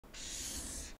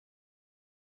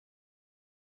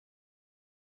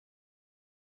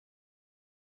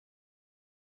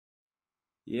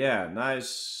Yeah,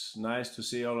 nice to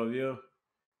see all of you.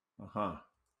 Uh-huh.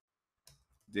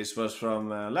 This was from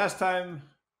last time,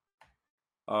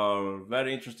 our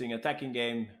very interesting attacking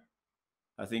game.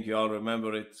 I think you all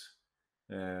remember it.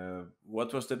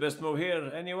 What was the best move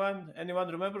here? Anyone? Anyone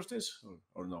remembers this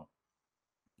or no?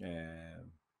 Uh,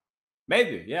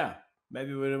 maybe, yeah.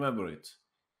 Maybe we remember it.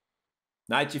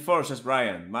 94 says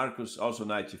Brian. Marcus also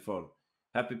 94.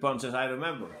 Happy Pun says I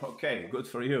remember. Okay, good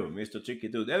for you, Mr. Tricky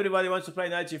Dude. Everybody wants to play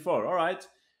 94. All right.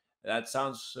 That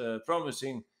sounds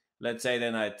promising. Let's say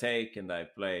then I take and I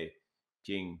play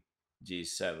King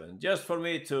G7. Just for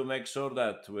me to make sure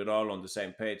that we're all on the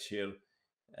same page here,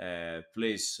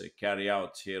 please carry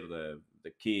out here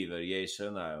the key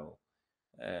variation. I'll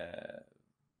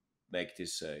make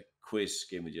this quiz.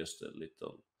 Give me just a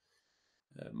little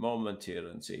moment here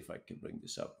and see if I can bring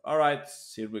this up. All right,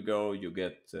 here we go. You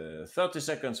get 30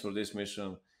 seconds for this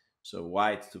mission. So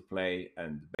white to play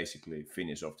and basically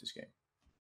finish off this game.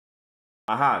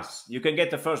 Aha, you can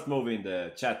get the first move in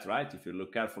the chat, right? If you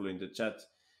look carefully in the chat,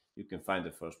 you can find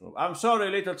the first move. I'm sorry,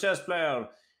 little chess player.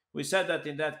 We said that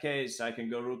in that case, I can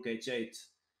go rook h8,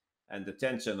 and the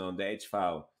tension on the h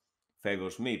file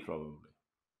favors me, probably.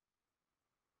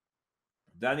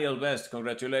 Daniel Best,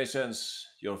 congratulations.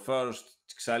 Your first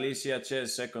Xalicia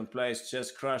Chess, second place.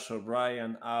 Chess Crusher,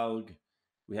 Brian, Alg.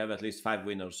 We have at least 5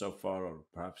 winners so far, or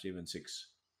perhaps even 6.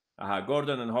 Aha,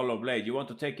 Gordon and Hollow Blade. You want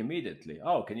to take immediately?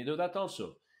 Oh, can you do that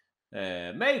also?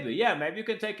 Maybe, yeah, maybe you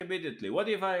can take immediately. What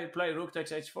if I play Rook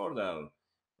takes h4 there?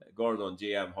 Gordon,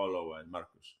 GM, Hollow, and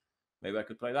Marcus. Maybe I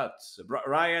could play that.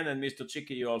 Ryan and Mr.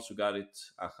 Chicky, you also got it.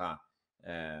 Aha.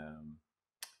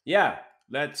 Yeah,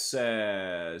 let's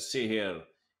see here.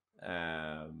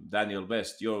 Daniel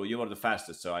Best, you were the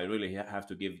fastest, so I really have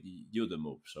to give you the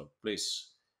move. So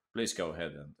please go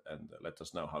ahead and let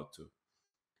us know how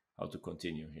to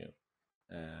continue here.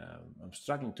 I'm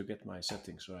struggling to get my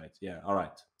settings right. Yeah, all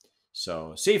right.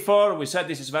 So c4, we said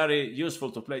this is very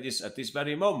useful to play this at this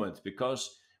very moment,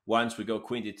 because once we go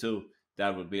queen d2,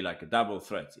 that would be like a double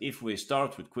threat. If we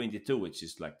start with queen d2, which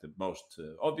is like the most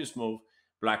obvious move,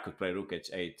 black could play rook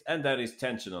h8, and there is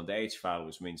tension on the h file,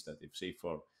 which means that if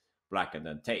c4, black can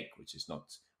then take, which is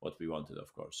not what we wanted,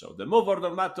 of course. So the move order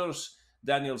matters.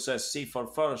 Daniel says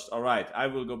c4 first. All right, I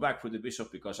will go back with the bishop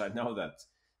because I know that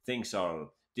things are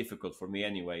difficult for me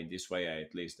anyway. In this way, I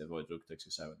at least avoid rook takes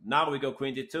e7. Now we go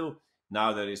queen d2.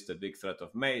 Now there is the big threat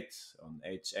of mate on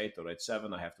h8 or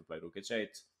h7. I have to play rook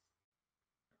h8.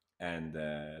 And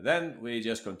then we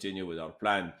just continue with our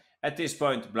plan. At this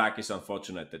point, black is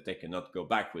unfortunate that they cannot go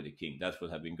back with the king. That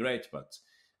would have been great, but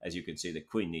as you can see, the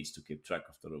queen needs to keep track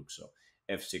of the rook. So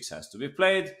f6 has to be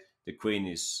played. The queen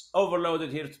is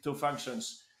overloaded here to 2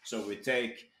 functions. So we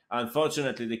take.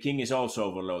 Unfortunately, the king is also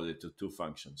overloaded to 2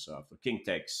 functions. So after king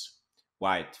takes,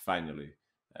 white finally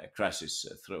crashes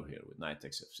through here with knight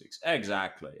takes f6.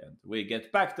 Exactly. And we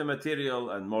get back the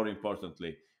material, and more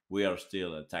importantly, we are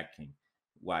still attacking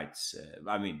black's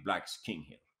king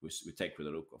here. We take with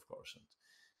the rook, of course. And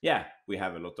yeah, we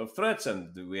have a lot of threats,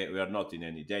 and we are not in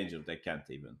any danger. They can't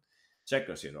even check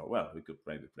us here. Well, we could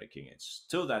maybe play king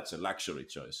h2. That's a luxury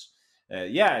choice.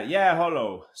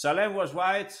 Hollow. Salem was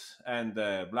white, and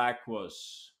black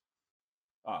was.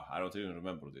 Oh, I don't even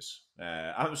remember this.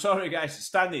 I'm sorry, guys.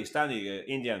 Stani,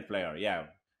 Indian player. Yeah,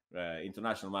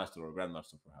 international master or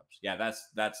grandmaster, perhaps. Yeah,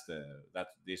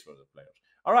 these were the players.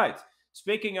 All right.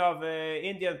 Speaking of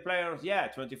Indian players, yeah,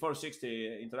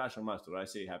 2460 international master. I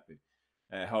see. Happy.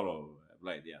 Hollow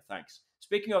Blade. Yeah, thanks.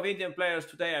 Speaking of Indian players,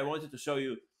 today I wanted to show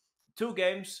you 2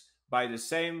 games by the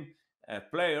same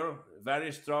player,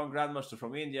 very strong grandmaster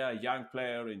from India, young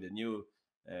player in the new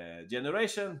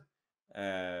generation.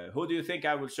 Who do you think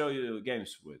I will show you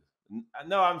games with?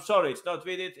 No, I'm sorry, it's not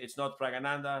Vidit, it's not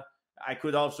Pragananda. I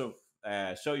could also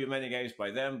show you many games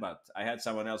by them, but I had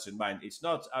someone else in mind. It's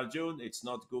not Arjun, it's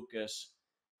not Gukesh,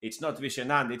 it's not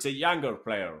Vishenand, it's a younger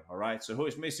player, all right? So who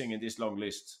is missing in this long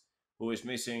list? Who is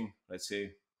missing? Let's see.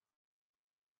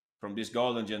 From this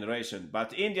golden generation.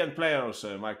 But Indian players,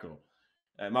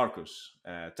 Marcus.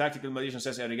 Tactical Magician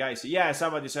says Erigaisi. Yeah,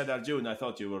 somebody said Arjun. I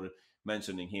thought you were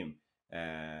mentioning him.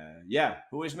 Yeah,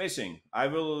 who is missing? I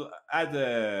will add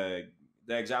the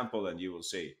example and you will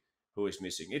see who is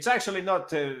missing. It's actually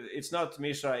not, it's not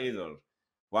Mishra either.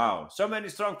 Wow, so many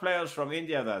strong players from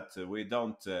India that we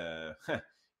don't,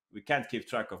 we can't keep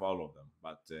track of all of them.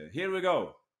 But here we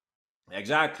go.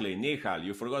 Exactly, Nihal,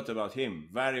 you forgot about him.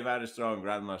 Very, very strong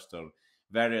grandmaster,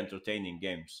 very entertaining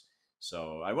games.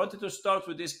 So I wanted to start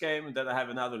with this game, and then I have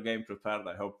another game prepared.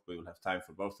 I hope we will have time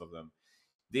for both of them.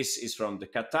 This is from the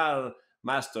Qatar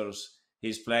Masters.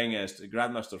 He's playing as the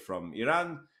grandmaster from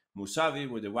Iran. Musavi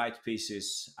with the white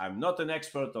pieces. I'm not an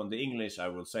expert on the English. I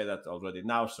will say that already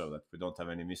now so that we don't have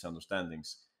any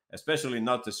misunderstandings, especially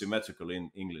not the symmetrical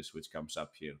in English, which comes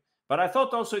up here. But I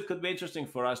thought also it could be interesting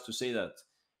for us to see that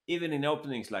even in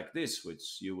openings like this,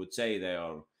 which you would say they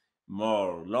are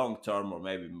more long term or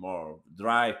maybe more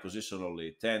dry,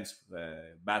 positionally tense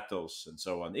battles and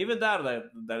so on, even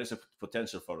there is a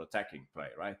potential for attacking play,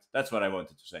 right? That's what I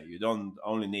wanted to say. You don't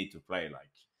only need to play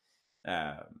like,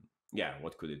 yeah,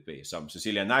 what could it be? Some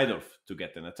Sicilian Najdorf to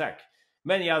get an attack.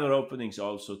 Many other openings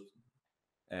also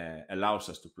allows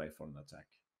us to play for an attack.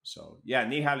 So yeah,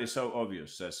 Nihal is so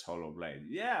obvious, says Hollow Blade.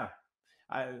 Yeah,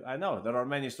 I know there are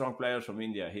many strong players from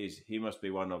India. He must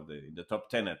be one of the top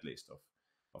 10 at least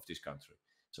of this country.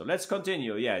 So let's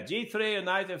continue. Yeah, G3 and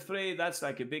Knight F3. That's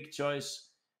like a big choice.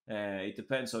 It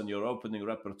depends on your opening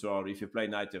repertoire. If you play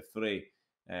Knight F3,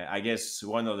 I guess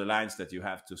one of the lines that you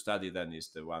have to study then is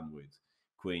the one with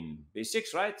Queen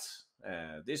B6, right?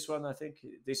 This one, I think,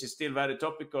 this is still very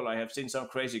topical. I have seen some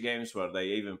crazy games where they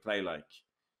even play like,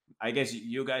 I guess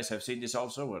you guys have seen this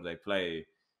also, where they play.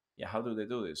 Yeah, how do they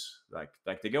do this? Like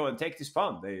they go and take this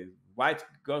pawn. White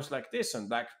goes like this and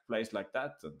black plays like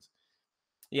that. And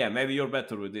yeah, maybe you're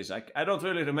better with this. I don't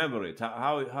really remember it.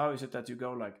 How is it that you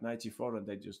go like knight e4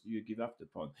 and you give up the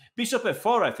pawn? Bishop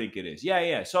f4, I think it is.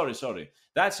 Yeah. Sorry.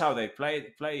 That's how they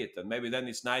play it. And maybe then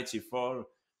it's knight e4.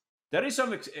 There is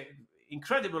some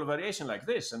incredible variation like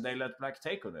this, and they let black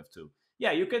take on f2.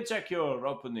 Yeah, you can check your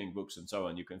opening books and so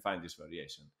on. You can find this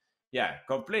variation. Yeah,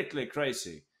 completely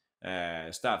crazy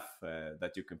stuff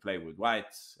that you can play with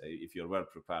white if you're well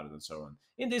prepared and so on.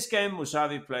 In this game,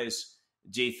 Musavi plays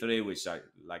g3, which are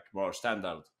like more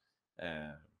standard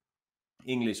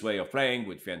English way of playing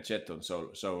with fianchetto and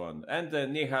so on. And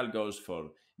Nihal goes for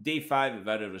d5, a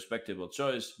very respectable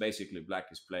choice. Basically, black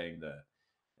is playing the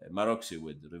Maroczy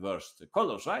with reversed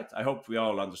colors, right? I hope we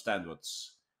all understand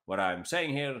what I'm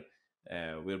saying here.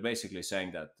 We're basically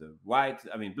saying that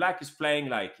black is playing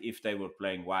like if they were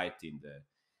playing white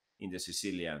in the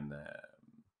Sicilian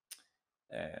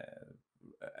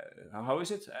how is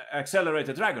it,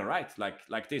 accelerated dragon, right?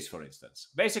 Like this, for instance.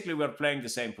 Basically, we're playing the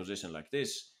same position like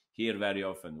this. Here, very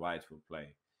often, white will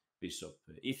play bishop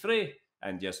e3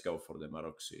 and just go for the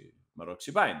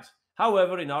Maroczy bind.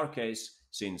 However, in our case,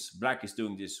 since black is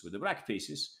doing this with the black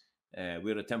pieces,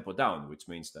 we're a tempo down, which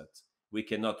means that we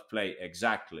cannot play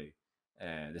exactly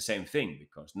the same thing,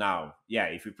 because now, yeah,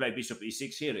 if we play bishop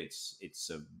e6 here,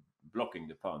 it's blocking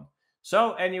the pawn.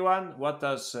 So, anyone, what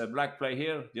does black play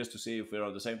here? Just to see if we're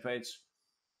on the same page.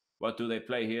 What do they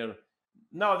play here?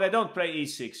 No, they don't play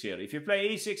e6 here. If you play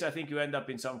e6, I think you end up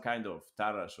in some kind of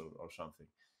Taras or something.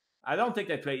 I don't think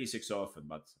they play e6 so often,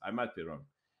 but I might be wrong.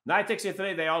 Knight takes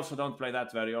e3, they also don't play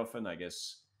that very often. I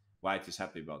guess white is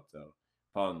happy about their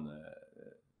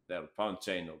pawn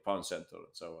chain or pawn center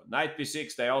and so on. Knight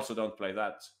b6, they also don't play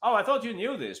that. Oh, I thought you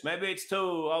knew this. Maybe it's too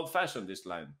old-fashioned, this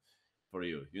line for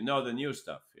you. You know the new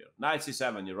stuff here. Knight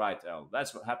c7, you're right, L.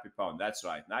 That's what, happy pawn, that's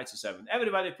right. Knight c7.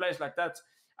 Everybody plays like that.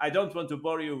 I don't want to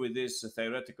bore you with this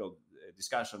theoretical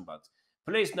discussion, but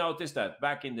please notice that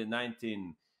back in the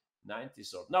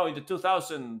 1990s, or no, in the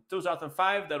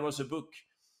 2005, there was a book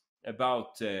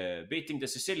about beating the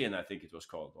Sicilian, I think it was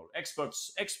called, or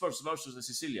experts versus the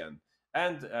Sicilian.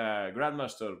 And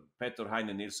Grandmaster Peter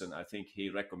Heine Nielsen, I think he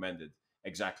recommended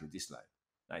exactly this line,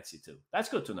 knight c2. That's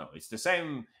good to know. It's the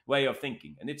same way of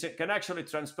thinking, and it can actually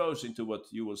transpose into what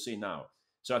you will see now.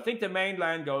 So I think the main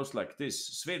line goes like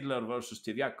this: Svidler versus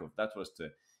Tivyakov. That was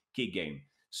the key game.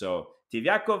 So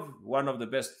Tivyakov, one of the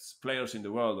best players in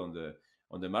the world on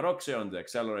the Maroczy, on the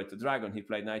accelerated dragon, he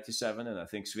played knight e7, and I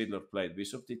think Svidler played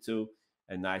bishop d2,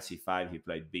 and knight c5, he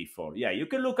played b4. Yeah, you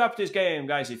can look up this game,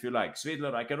 guys, if you like.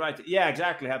 Svidler, I can write it. Yeah,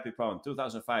 exactly, happy pawn,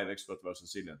 2005, expert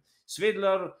versus Sicilian.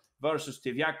 Svidler versus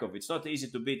Tivyakov. It's not easy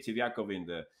to beat Tivyakov in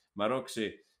the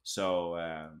Maroczy,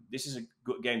 so this is a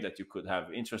good game that you could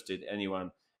have interested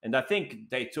anyone. And I think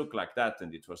they took like that,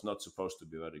 and it was not supposed to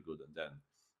be very good. And then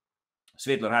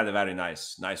Svidler had a very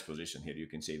nice position here. You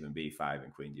can see even b5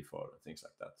 and queen d4 and things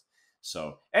like that.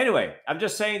 So anyway, I'm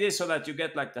just saying this so that you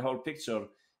get like the whole picture.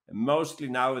 Mostly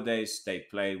nowadays they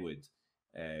play with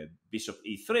bishop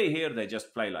e3 here. They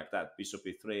just play like that: bishop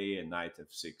e3 and knight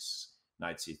f6,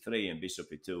 knight c3 and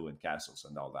bishop e2 and castles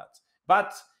and all that.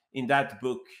 But in that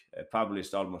book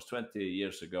published almost 20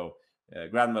 years ago,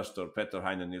 Grandmaster Peter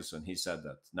Heine Nielsen, he said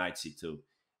that knight c2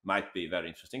 might be a very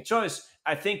interesting choice.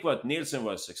 I think what Nielsen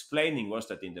was explaining was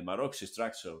that in the Maroczy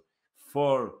structure,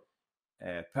 4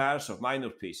 pairs of minor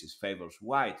pieces favors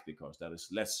white because there is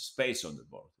less space on the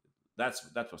board.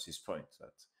 That was his point,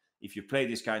 that if you play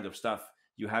this kind of stuff,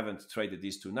 you haven't traded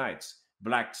these 2 knights.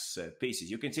 black's pieces.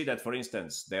 You can see that, for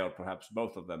instance, they are perhaps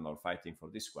both of them are fighting for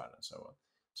this square and so on.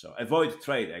 So avoid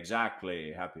trade,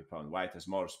 exactly, happy pawn. White has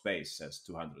more space, says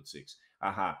 206.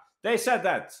 Aha. They said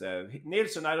that.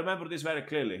 Nielsen, I remember this very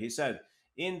clearly. He said,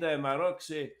 in the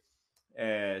Maroczy,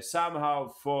 somehow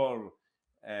 4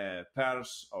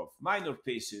 pairs of minor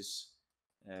pieces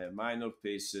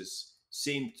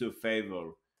seem to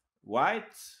favor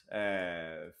white.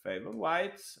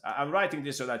 I'm writing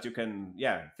this so that you can,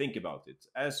 think about it,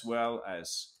 as well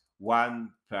as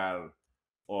 1 pair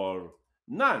or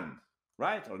none,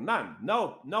 right? Or none.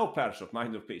 No pairs of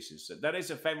minor pieces. There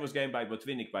is a famous game by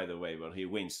Botvinnik, by the way, where he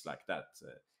wins like that.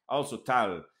 Also,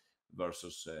 Tal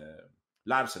versus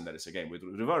Larsen, there is a game with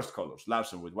reversed colors.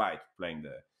 Larsen with white playing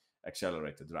the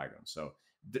accelerated dragon. So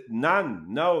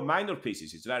no minor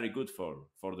pieces. It's very good for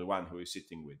the one who is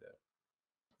sitting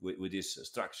with this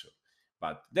structure.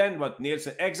 But then what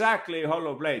Nielsen, exactly,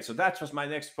 hollow blade. So that was my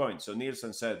next point. So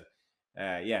Nielsen said,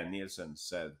 Nielsen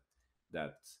said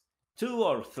that 2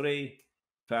 or 3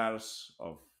 pairs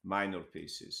of minor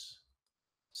pieces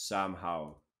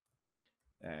somehow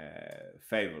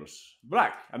favors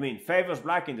black. I mean, favors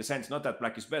black in the sense not that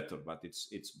black is better, but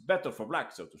it's better for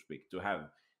black, so to speak, to have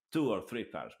 2 or 3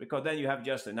 pairs, because then you have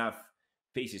just enough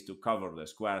pieces to cover the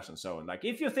squares and so on. Like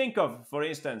if you think of, for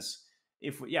instance,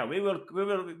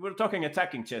 we're talking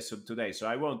attacking chess today, so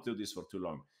I won't do this for too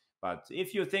long. But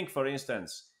if you think, for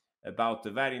instance, about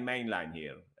the very main line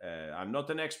here, I'm not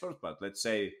an expert, but let's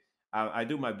say I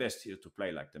do my best here to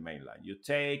play like the main line. You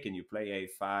take and you play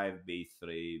a5,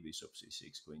 b3, bishop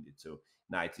c6, queen d2,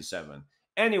 knight e7.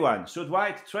 Anyone, should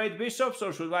white trade bishops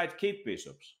or should white keep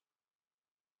bishops?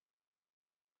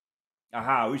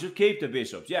 Aha, we should keep the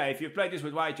bishops. Yeah, if you play this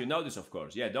with white, you know this, of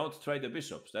course. Yeah, don't trade the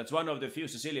bishops. That's one of the few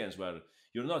Sicilians where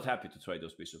you're not happy to trade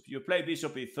those bishops. You play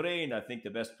bishop e3, and I think the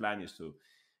best plan is to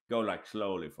go like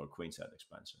slowly for queenside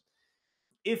expansion.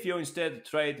 If you instead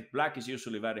trade, black is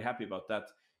usually very happy about that.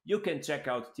 You can check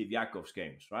out Tivyakov's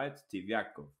games, right?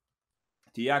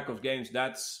 Tivyakov's games,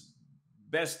 that's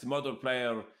best model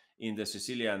player in the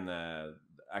Sicilian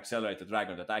accelerated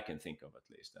dragon that I can think of,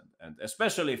 at least. And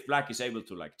especially if black is able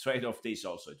to like trade off these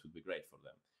also, it would be great for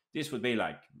them. This would be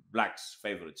like black's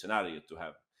favorite scenario, to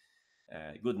have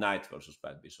good knight versus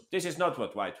bad bishop. This is not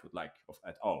what white would like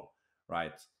at all,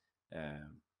 right?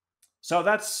 So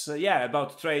that's,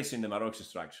 about trades in the Maroczy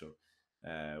structure.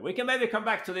 We can maybe come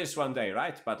back to this one day,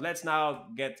 right? But let's now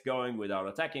get going with our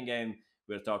attacking game.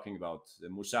 We're talking about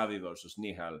Musavi versus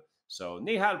Nihal. So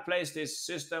Nihal plays this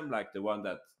system like the one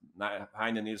that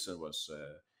Heine Nielsen was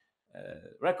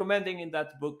recommending in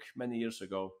that book many years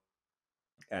ago.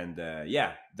 And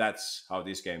that's how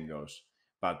this game goes.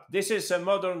 But this is a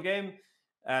modern game,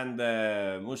 and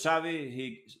Musavi,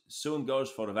 he soon goes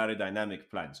for a very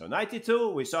dynamic plan. So knight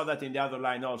e2, we saw that in the other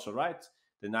line also, right?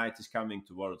 The knight is coming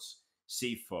towards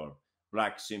c4.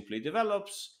 Black simply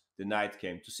develops, the knight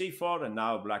came to c4, and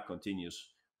now black continues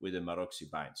with the Maroczy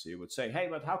bind. So you would say, hey,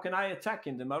 but how can I attack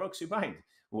in the Maroczy bind?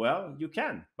 Well, you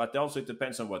can, but also it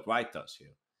depends on what white does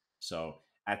here. So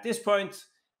at this point,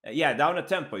 down a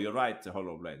tempo, you're right,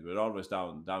 Hollow Blade. We're always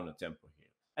down a tempo here.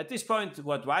 At this point,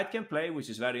 what white can play, which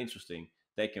is very interesting,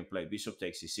 they can play bishop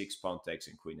takes e6, pawn takes,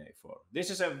 and queen a4. This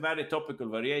is a very topical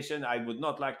variation. I would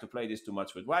not like to play this too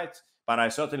much with white, but I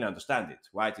certainly understand it.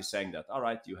 White is saying that, all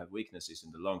right, you have weaknesses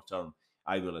in the long term.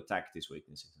 I will attack these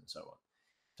weaknesses and so on.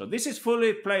 So this is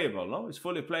fully playable, no? It's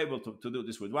fully playable to do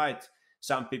this with white.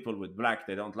 Some people with black,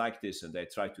 they don't like this, and they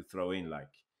try to throw in like,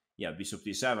 bishop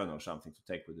d7 or something to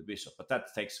take with the bishop, but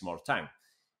that takes more time.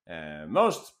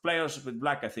 Most players with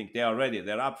black, I think they are ready.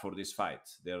 They're up for this fight.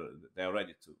 They're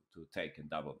ready to take and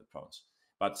double the pawns.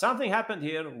 But something happened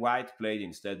here. White played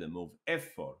instead the move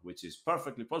f4, which is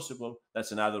perfectly possible.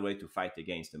 That's another way to fight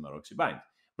against the Maroczy bind.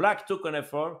 Black took on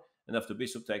f4, and after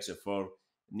bishop takes f4,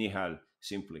 Nihal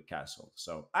simply castled.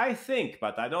 So I think,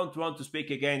 but I don't want to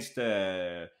speak against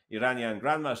Iranian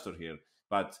grandmaster here,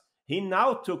 but he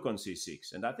now took on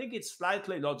c6, and I think it's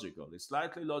slightly logical. It's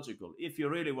slightly logical. If you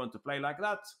really want to play like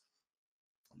that,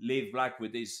 leave black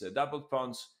with these doubled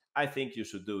pawns. I think you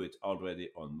should do it already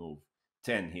on move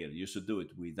 10 here. You should do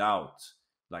it without,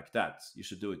 like that. You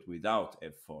should do it without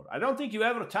f4. I don't think you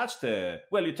ever touched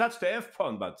you touched the f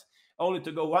pawn, but only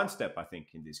to go one step, I think,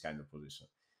 in this kind of position.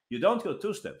 You don't go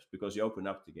two steps because you open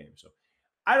up the game. So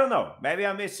I don't know. Maybe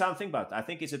I missed something, but I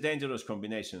think it's a dangerous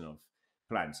combination of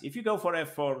plans. If you go for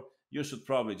f4, you should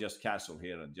probably just castle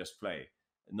here and just play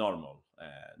normal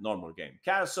game.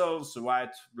 Castles,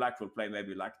 black will play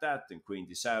maybe like that, and queen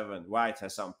d7. White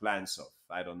has some plans of,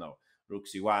 I don't know, rook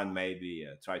c1, maybe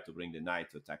try to bring the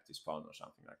knight to attack this pawn or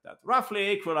something like that.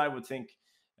 Roughly equal, I would think.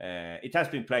 It has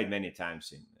been played many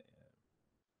times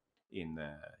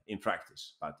in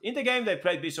practice. But in the game, they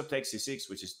played bishop takes c6,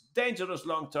 which is dangerous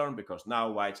long term because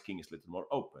now white's king is a little more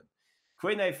open.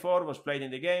 Queen a4 was played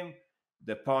in the game.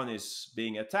 The pawn is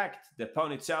being attacked. The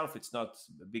pawn itself, it's not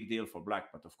a big deal for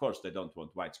black, but of course they don't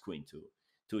want white's queen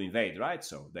to invade, right?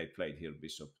 So they played here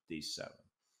bishop d7.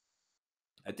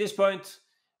 At this point,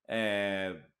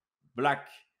 black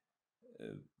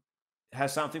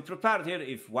has something prepared here.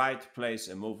 If white plays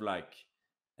a move like,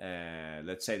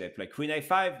 let's say they play queen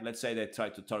a5, let's say they try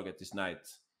to target this knight.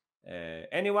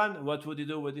 Anyone, what would you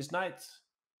do with this knight?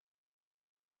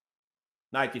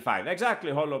 Knight e5, exactly,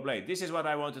 hollow blade. This is what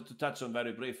I wanted to touch on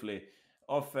very briefly.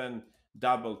 Often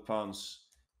double pawns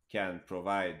can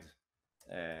provide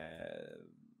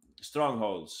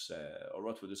strongholds, or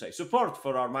what would you say, support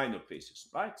for our minor pieces,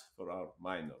 right? For our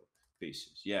minor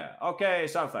pieces. Yeah. Okay,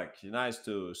 Sarthak, nice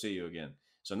to see you again.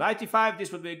 So 95,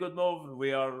 this would be a good move.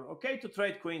 We are okay to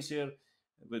trade queens here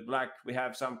with black. We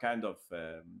have some kind of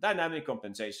dynamic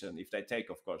compensation. If they take,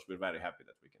 of course, we're very happy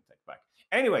that we can take back.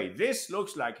 Anyway, this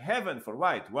looks like heaven for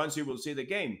white. Once you will see the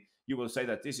game, you will say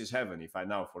that this is heaven. If I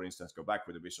now, for instance, go back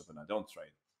with the bishop and I don't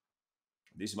trade,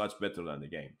 this is much better than the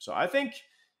game. So I think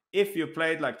if you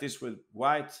played like this with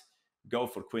white, go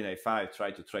for queen a5,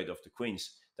 try to trade off the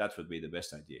queens. That would be the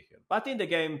best idea here. But in the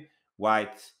game,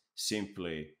 white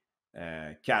simply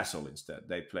castle instead.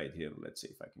 They played here. Let's see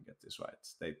if I can get this right.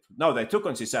 They took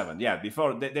on c7. Yeah,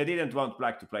 before they didn't want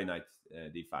black to play knight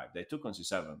d5. They took on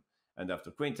c7, and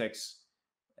after queen takes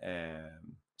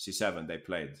c7, they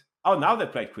played. Oh, now they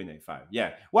played queen a5.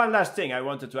 Yeah. One last thing I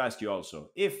wanted to ask you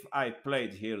also. If I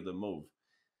played here the move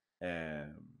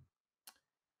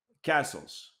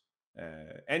castles,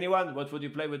 anyone, what would you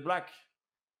play with black?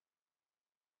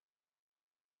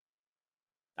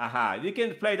 Aha, we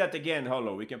can play that again,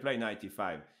 Hollow. We can play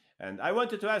 95. And I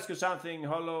wanted to ask you something,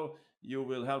 Hollow. You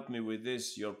will help me with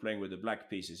this. You're playing with the black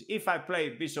pieces. If I play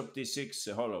bishop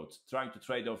d6, Hollow, trying to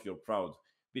trade off your proud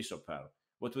bishop pair,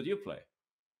 what would you play?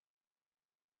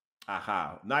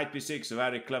 Aha, knight b6, a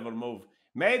very clever move.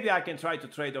 Maybe I can try to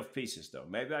trade off pieces, though.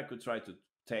 Maybe I could try to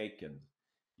take and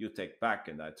you take back,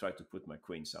 and I try to put my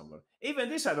queen somewhere. Even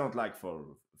this I don't like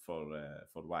for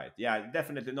white. Yeah,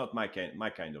 definitely not my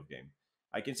kind of game.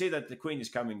 I can see that the queen is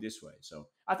coming this way. So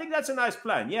I think that's a nice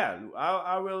plan. Yeah,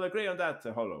 I will agree on that,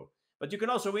 Hollow. But you can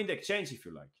also win the exchange if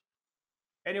you like.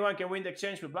 Anyone can win the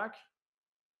exchange with black?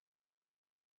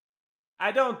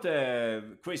 I don't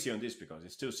quiz you on this because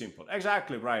it's too simple.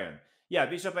 Exactly, Brian. Yeah,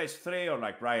 bishop h3, or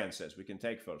like Brian says, we can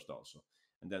take first also.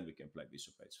 And then we can play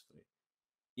bishop h3.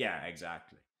 Yeah,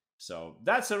 exactly. So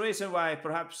that's the reason why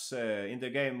perhaps in the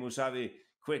game Musavi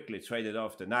quickly traded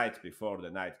off the knight before the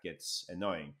knight gets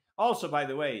annoying. Also, by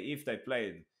the way, if they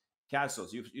played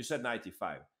castles, you said knight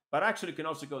e5, but actually you can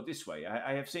also go this way.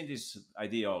 I have seen this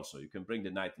idea also. You can bring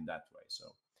the knight in that way. So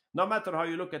no matter how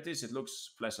you look at this, it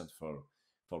looks pleasant for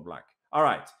black. All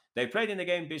right, they played in the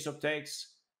game bishop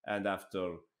takes, and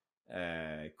after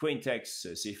queen takes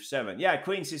c7. Yeah,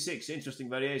 queen c6, interesting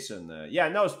variation. Yeah,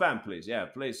 no spam, please. Yeah,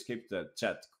 please keep the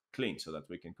chat clean so that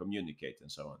we can communicate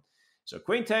and so on. So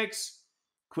queen takes,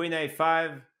 queen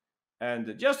a5,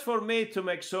 and just for me to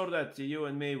make sure that you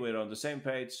and me were on the same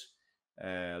page,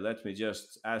 let me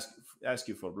just ask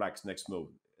you for black's next move.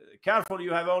 Careful,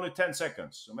 you have only 10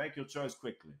 seconds, so make your choice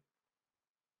quickly.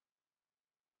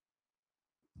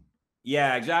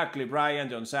 Yeah, exactly. Brian,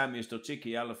 John Sam, Mr.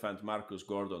 Chicky, Elephant, Marcus,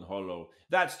 Gordon, Hollow.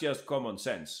 That's just common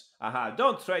sense. Aha,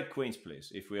 don't trade queens,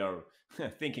 please, if we are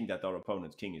thinking that our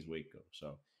opponent's king is weaker.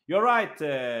 So you're right,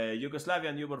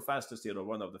 Yugoslavian, you were fastest here, or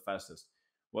one of the fastest.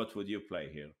 What would you play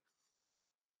here?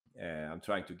 I'm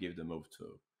trying to give the move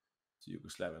to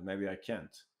Yugoslavian. Maybe I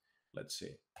can't. Let's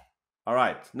see. All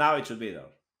right, now it should be there.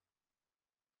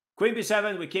 Queen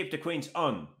b7, we keep the queens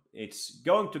on. It's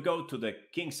going to go to the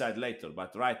king side later,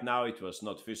 but right now it was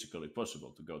not physically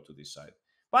possible to go to this side.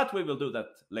 But we will do that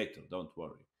later, don't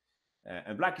worry.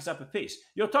 And black is up a piece.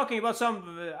 You're talking about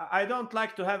some... I don't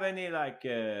like to have any like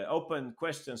open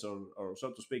questions or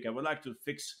so to speak. I would like to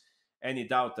fix any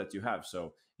doubt that you have.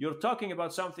 So you're talking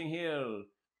about something here.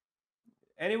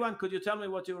 Anyone, could you tell me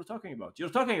what you were talking about? You're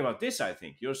talking about this, I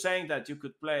think. You're saying that you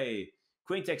could play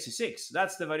queen takes c6.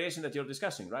 That's the variation that you're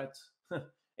discussing, right?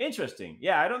 Interesting.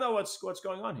 Yeah, I don't know what's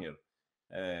going on here.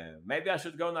 Maybe I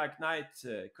should go like knight.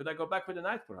 Could I go back with the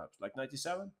knight, perhaps, like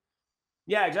 97?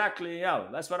 Yeah, exactly. Yeah,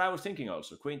 that's what I was thinking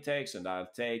also. Queen takes, and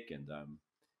I'll take, and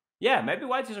yeah, maybe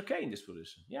white is okay in this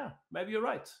position. Yeah, maybe you're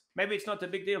right. Maybe it's not a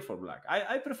big deal for black.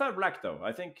 I prefer black, though.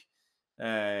 I think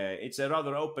it's a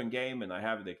rather open game, and I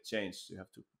have the exchange. You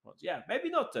have two points. Yeah, maybe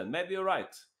not then. Maybe you're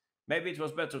right. Maybe it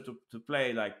was better to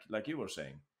play like you were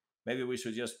saying. Maybe we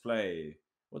should just play...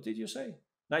 What did you say?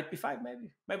 Knight b5,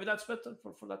 maybe that's better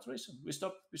for that reason. We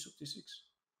stop bishop d6.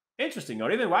 Interesting.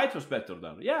 Or even white was better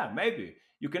there. Yeah, maybe.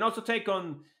 You can also take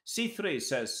on c3,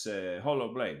 says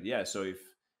Hollow Blade. Yeah, so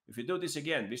if you do this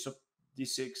again, bishop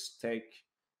d6, take.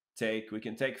 We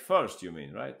can take first, you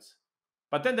mean, right?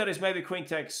 But then there is maybe queen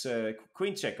takes,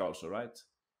 queen check also, right?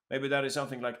 Maybe there is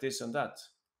something like this and that.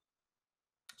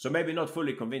 So maybe not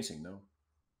fully convincing, no?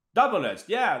 Double-edged,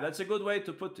 yeah, that's a good way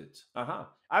to put it.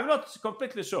 I'm not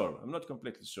completely sure.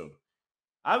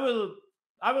 I will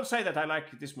say that I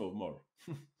like this move more.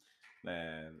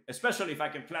 Especially if I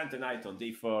can plant a knight on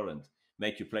d4 and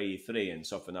make you play e3 and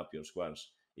soften up your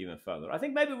squares even further. I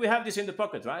think maybe we have this in the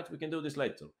pocket, right? We can do this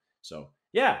later. So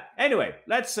yeah. Anyway,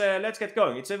 let's get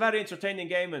going. It's a very entertaining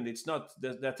game, and it's not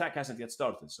the attack hasn't yet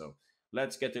started. So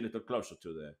let's get a little closer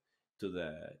to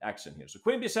the action here. So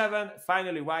queen b7.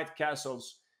 Finally, white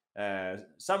castles.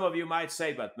 Some of you might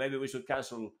say, but maybe we should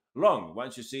castle long.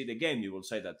 Once you see the game, you will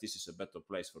say that this is a better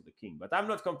place for the king. But I'm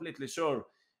not completely sure.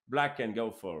 Black can go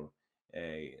for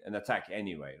an attack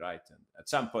anyway, right? And at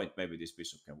some point, maybe this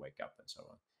bishop can wake up and so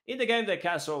on. In the game, they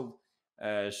castled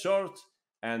short,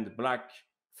 and black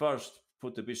first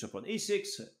put the bishop on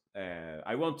e6.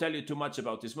 I won't tell you too much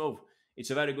about this move.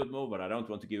 It's a very good move, but I don't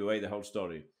want to give away the whole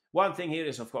story. One thing here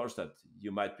is, of course, that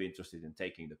you might be interested in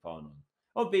taking the pawn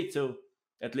on b2.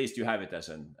 At least you have it as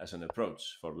an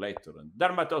approach for later. And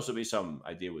there might also be some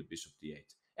idea with bishop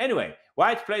d8. Anyway,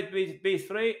 white played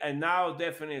b3, and now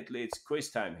definitely it's quiz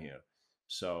time here.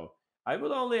 So I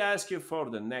will only ask you for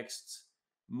the next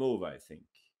move, I think.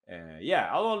 Yeah,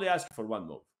 I'll only ask you for one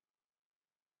move.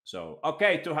 So,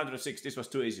 okay, 206, this was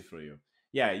too easy for you.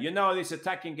 Yeah, you know these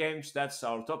attacking games, that's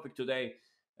our topic today.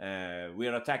 We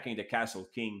are attacking the castle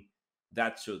king.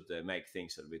 That should make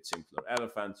things a bit simpler.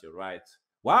 Elephant, you're right.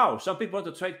 Wow, some people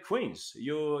want to trade queens.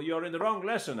 You're in the wrong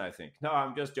lesson, I think. No,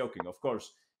 I'm just joking. Of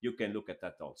course, you can look at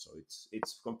that also.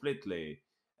 It's completely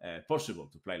possible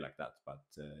to play like that. But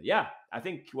yeah, I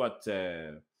think what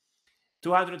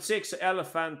 206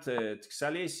 Elephant,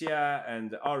 Xalicia,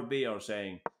 and RB are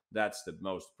saying that's the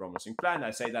most promising plan.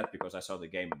 I say that because I saw the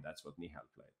game and that's what Nihal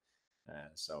played.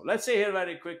 So let's see here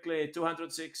very quickly.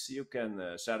 206, you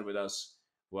can share with us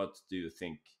what do you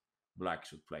think black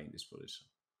should play in this position.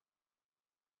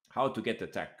 How to get the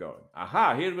attack going.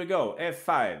 Aha, here we go.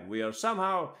 F5. We are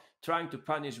somehow trying to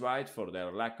punish white for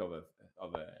their lack of a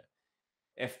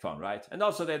f-pawn, right? And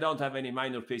also they don't have any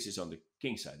minor pieces on the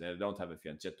king side. They don't have a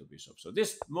fianchetto bishop. So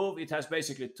this move, it has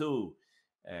basically two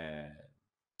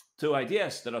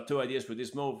ideas. There are two ideas with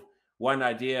this move. One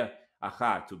idea,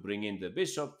 to bring in the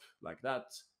bishop like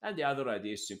that. And the other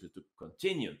idea is simply to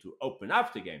continue to open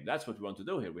up the game. That's what we want to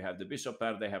do here. We have the bishop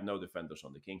pair. They have no defenders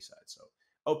on the king side. So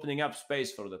opening up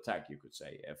space for the attack, you could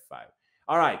say, f5.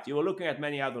 All right, you were looking at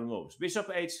many other moves. Bishop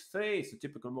h3 is the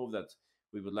typical move that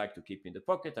we would like to keep in the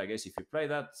pocket. I guess if you play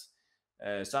that,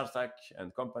 Sartak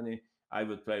and company, I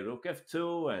would play rook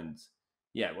f2, and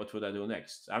yeah, what would I do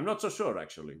next? I'm not so sure,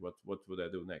 actually. What would I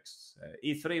do next?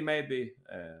 E3 maybe.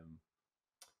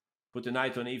 Put a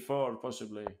knight on e4,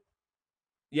 possibly.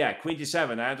 Yeah, queen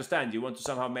d7. I understand. You want to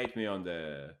somehow make me on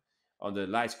the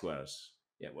light squares.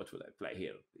 Yeah, what would I play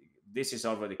here? This is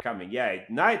already coming. Yeah,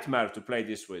 nightmare to play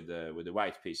this with the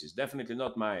white pieces. Definitely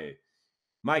not my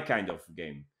kind of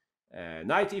game.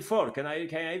 Knight e4. Can I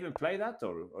even play that,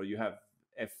 or you have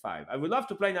f5? I would love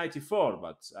to play knight e4,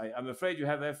 but I'm afraid you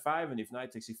have f5, and if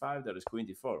knight takes e5, there is queen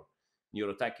d4. You're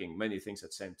attacking many things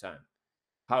at the same time.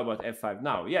 How about f5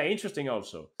 now? Yeah, interesting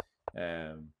also.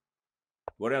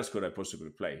 What else could I possibly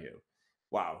play here?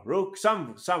 Wow, rook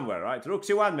somewhere, right? Rook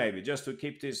c1 maybe, just to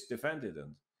keep this defended.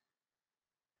 And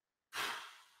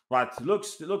but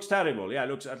looks terrible. Yeah,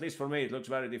 looks, at least for me, it looks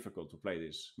very difficult to play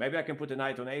this. Maybe I can put a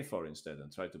knight on a4 instead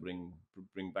and try to bring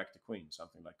back the queen,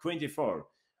 something like queen d4.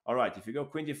 All right, if you go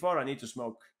queen d4, I need to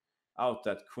smoke out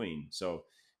that queen. So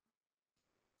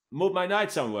move my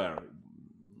knight somewhere.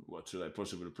 What should I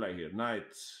possibly play here?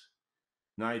 Knight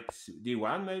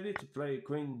d1 maybe to play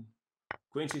queen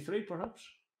c3 perhaps.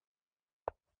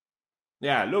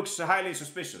 Yeah, looks highly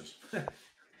suspicious.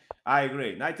 I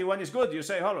agree. Knight d1 is good. You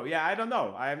say Hollow. Yeah, I don't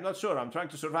know. I am not sure. I'm trying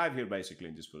to survive here basically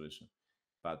in this position.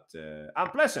 But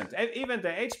unpleasant. Even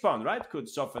the h-pawn, right, could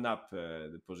soften up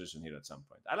the position here at some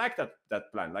point. I like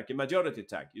that plan, like a majority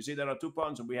attack. You see, there are 2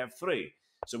 pawns and we have 3.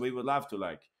 So we would love to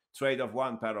like trade off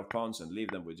one pair of pawns and leave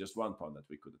them with just one pawn that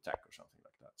we could attack or something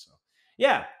like that. So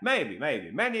yeah, maybe.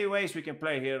 Many ways we can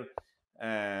play here.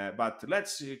 But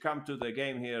let's come to the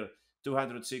game here.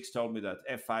 206 told me that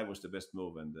f5 was the best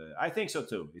move, and I think so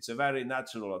too. It's a very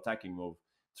natural attacking move,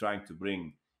 trying to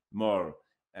bring more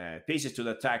pieces to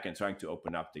the attack and trying to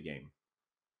open up the game.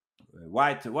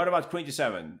 White, what about queen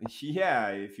d7? Yeah,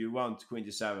 if you want queen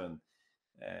d7.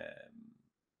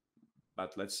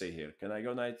 But let's see here. Can I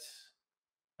go knight?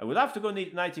 I would have to go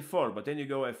knight e4, but then you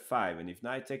go f5. And if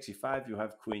knight takes e5, you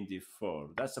have queen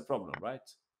d4. That's the problem, right?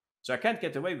 So I can't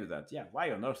get away with that. Yeah,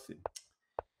 why on earth?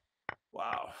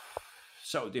 Wow.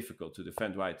 So difficult to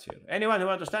defend white here. Anyone who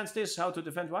understands this, how to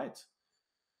defend white?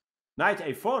 Knight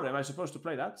a4, am I supposed to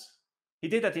play that? He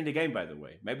did that in the game, by the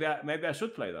way. Maybe I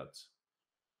should play that.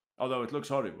 Although it looks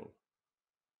horrible.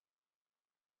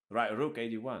 Right, rook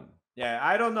 81. Yeah,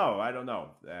 I don't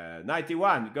know.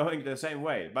 91 going the same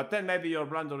way. But then maybe you're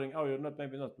blundering. Oh, you're not,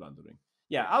 maybe not blundering.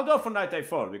 Yeah, I'll go for knight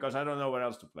a4 because I don't know where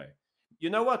else to play. You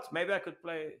know what? Maybe I could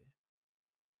play...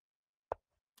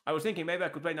 I was thinking maybe I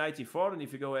could play knight e4, and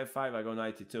if you go f5, I go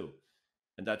knight e2.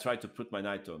 And I try to put my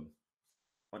knight on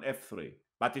f3.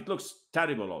 But it looks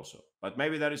terrible also. But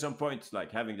maybe there is some point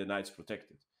like having the knights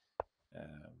protected.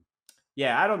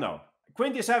 Yeah, I don't know.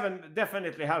 Queen d7,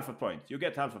 definitely half a point. You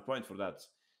get half a point for that.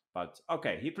 But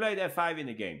okay, he played f5 in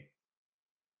the game.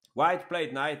 White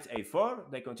played knight a4.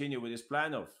 They continue with this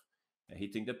plan of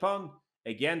hitting the pawn.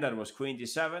 Again, there was queen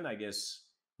d7. I guess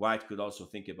white could also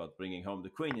think about bringing home the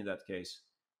queen in that case.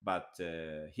 But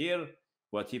here,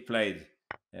 what he played,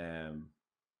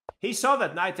 he saw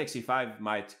that knight takes e5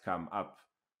 might come up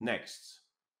next.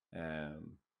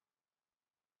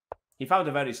 He found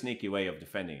a very sneaky way of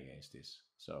defending against this.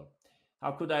 So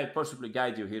how could I possibly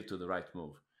guide you here to the right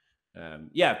move?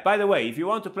 Yeah, by the way, if you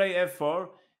want to play f4,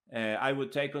 I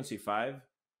would take on c5.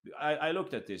 I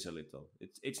looked at this a little.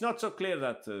 It's not so clear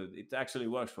that it actually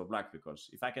works for black, because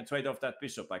if I can trade off that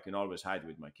bishop, I can always hide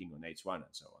with my king on h1 and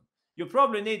so on. You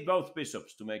probably need both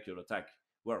bishops to make your attack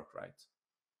work, right?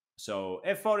 So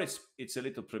f4, it's a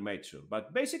little premature.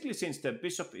 But basically, since the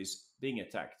bishop is being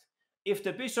attacked, if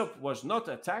the bishop was not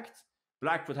attacked,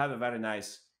 black would have a very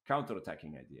nice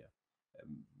counter-attacking idea.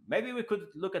 Maybe we could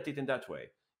look at it in that way.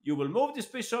 You will move this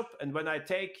bishop, and when I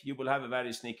take, you will have a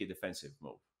very sneaky defensive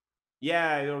move.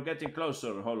 Yeah, you're getting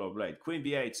closer, Hollow Blade. Queen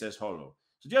b8 says Hollow.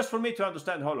 So just for me to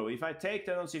understand Hollow, if I take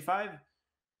then on c5,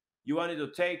 you wanted to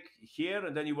take here,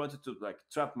 and then you wanted to like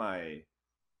trap my...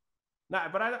 Nah,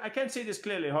 but I can't see this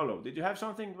clearly, Hollow. Did you have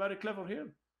something very clever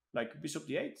here? Like bishop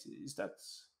d8? Is that...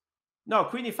 No,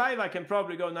 queen e5, I can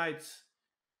probably go knight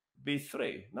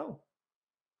b3. No.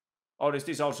 Or is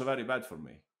this also very bad for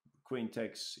me? Queen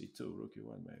takes e2, rook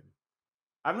e1 maybe.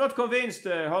 I'm not convinced,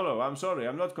 Hollow. I'm sorry,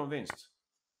 I'm not convinced.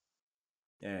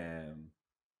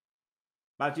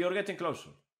 But you're getting closer.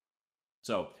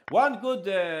 So, one good,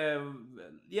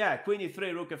 yeah, queen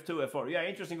e3, rook f2, f4. Yeah,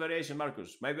 interesting variation,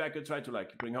 Marcus. Maybe I could try to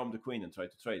like bring home the queen and try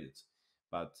to trade it.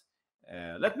 But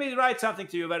let me write something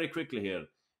to you very quickly here.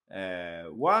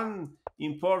 One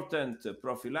important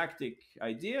prophylactic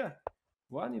idea.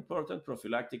 One important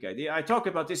prophylactic idea. I talk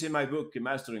about this in my book,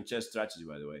 Mastering Chess Strategy,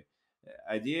 by the way.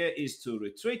 Idea is to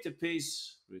retreat a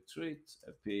piece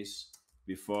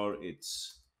before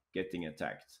it's getting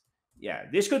attacked. Yeah,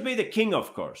 this could be the king,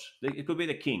 of course. It could be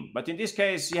the king. But in this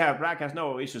case, yeah, black has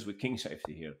no issues with king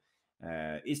safety here.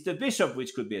 It's the bishop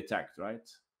which could be attacked, right?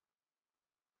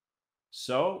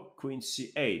 So, queen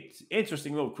c8.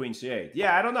 Interesting move, queen c8.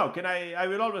 Yeah, I don't know. I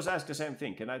will always ask the same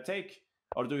thing. Can I take,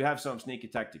 or do you have some sneaky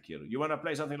tactic here? You want to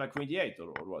play something like queen d8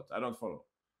 or what? I don't follow.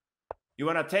 You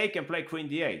want to take and play queen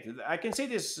d8. I can see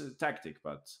this tactic,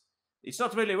 but it's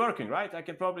not really working, right? I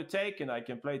can probably take and I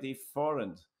can play d4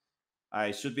 and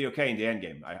I should be okay in the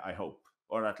endgame, I hope.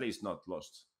 Or at least not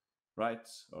lost, right?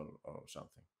 Or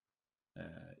something.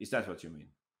 Is that what you mean?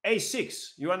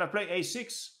 a6. You want to play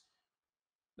a6?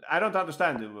 I don't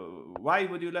understand. Why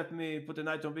would you let me put a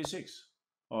knight on b6?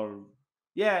 Or,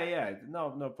 yeah,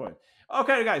 no point.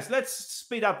 Okay, guys, let's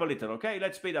speed up a little, okay?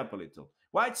 Let's speed up a little.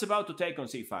 White's about to take on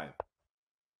c5.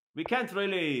 We can't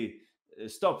really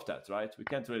stop that, right? We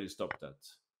can't really stop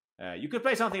that. You could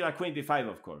play something like queen b5,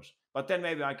 of course. But then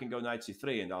maybe I can go knight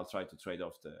c3 and I'll try to trade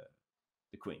off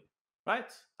the queen.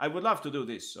 Right? I would love to do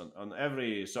this on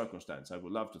every circumstance. I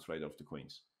would love to trade off the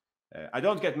queens. I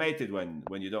don't get mated when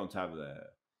you don't have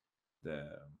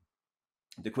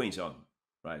the queens on.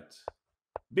 Right?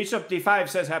 Bishop d5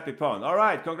 says happy pawn. All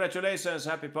right, congratulations,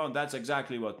 happy pawn. That's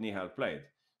exactly what Nihal played.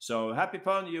 So happy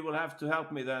pawn, you will have to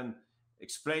help me then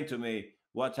explain to me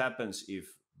what happens if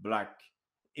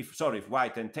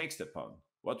white then takes the pawn.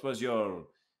 What was your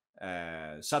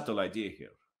subtle idea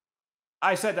here?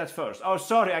 I said that first. Oh,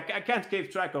 sorry, I can't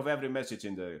keep track of every message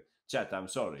in the chat. I'm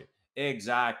sorry.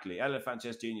 Exactly. Elephant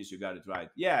Chess Genius, you got it right.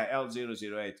 Yeah,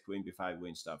 L008, Queen B5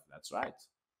 win stuff. That's right.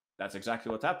 That's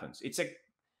exactly what happens. It's a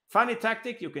funny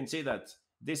tactic. You can see that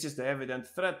this is the evident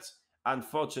threat.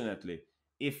 Unfortunately,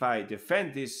 if I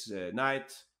defend this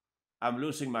knight, I'm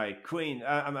losing my queen.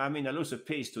 I mean, I lose a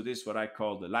piece to this, what I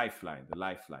call the lifeline. The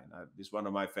lifeline. This is one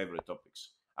of my favorite topics.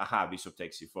 Aha, bishop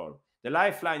takes c4. The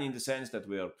lifeline in the sense that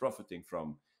we are profiting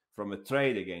from a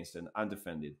trade against an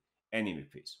undefended enemy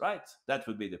piece, right? That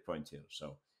would be the point here.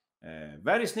 So,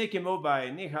 very sneaky move by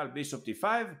Nihal, bishop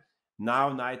d5.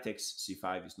 Now knight takes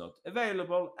c5 is not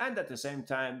available. And at the same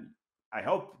time, I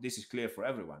hope this is clear for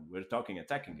everyone. We're talking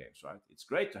attacking games, right? It's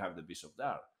great to have the bishop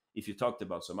there. If you talked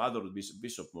about some other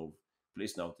bishop move,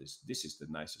 please notice this is the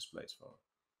nicest place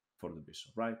for the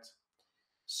bishop, right?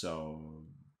 So,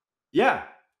 yeah,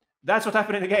 that's what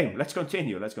happened in the game. Let's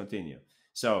continue.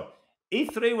 So,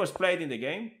 e3 was played in the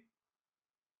game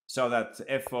so that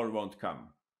f4 won't come.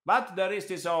 But there is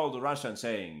this old Russian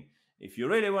saying, if you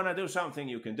really want to do something,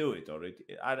 you can do it. Or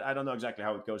I don't know exactly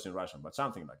how it goes in Russian, but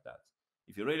something like that.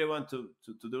 If you really want to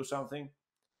do something,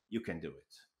 you can do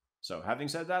it. So having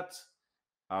said that,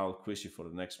 I'll quiz you for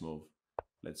the next move.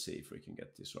 Let's see if we can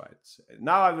get this right.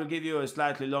 Now I will give you a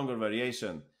slightly longer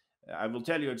variation. I will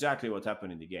tell you exactly what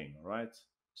happened in the game, all right?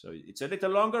 So it's a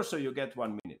little longer, so you get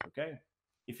 1 minute, okay?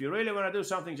 If you really want to do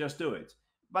something, just do it.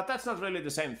 But that's not really the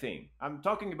same thing. I'm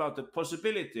talking about the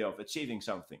possibility of achieving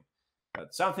something.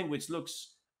 But something which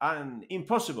looks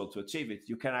impossible to achieve it,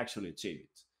 you can actually achieve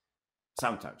it.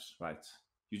 Sometimes, right?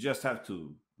 You just have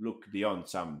to look beyond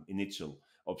some initial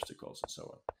obstacles and so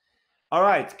on. All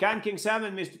right, Can King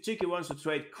Salmon, Mr. Cheeky wants to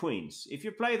trade queens. If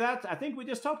you play that, I think we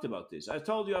just talked about this. I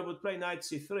told you I would play knight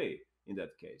c3 in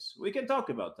that case. We can talk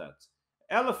about that.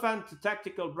 Elephant,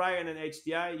 Tactical, Brian, and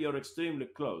HDI, you're extremely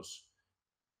close.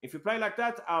 If you play like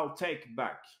that, I'll take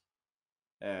back.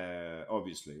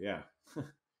 Obviously, yeah.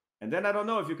 And then I don't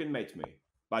know if you can mate me.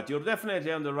 But you're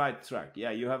definitely on the right track.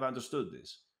 Yeah, you have understood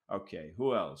this. Okay,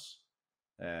 who else?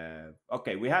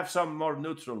 Okay, we have some more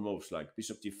neutral moves like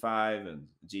bishop d5 and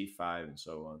g5 and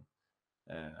so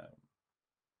on.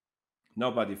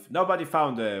 Nobody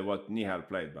found what Nihal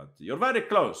played, but you're very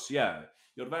close. Yeah,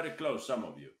 you're very close, some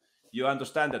of you. You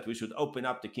understand that we should open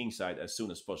up the king side as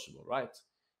soon as possible, right?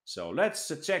 So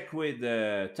let's check with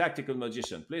the Tactical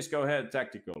Magician. Please go ahead,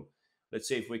 Tactical. Let's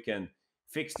see if we can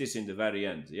fix this in the very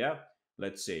end, yeah?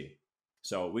 Let's see.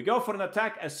 So we go for an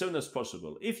attack as soon as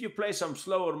possible. If you play some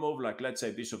slower move, like let's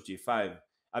say bishop g5,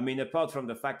 I mean, apart from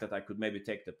the fact that I could maybe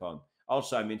take the pawn,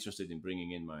 also I'm interested in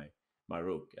bringing in my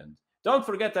rook. And don't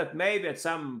forget that maybe at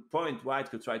some point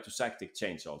white could try to sack the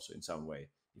change also in some way,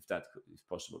 if that is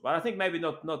possible. But I think maybe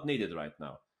not needed right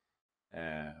now.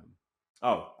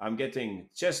 Oh, I'm getting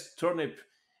chess turnip.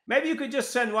 Maybe you could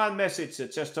just send one message to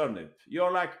chess turnip.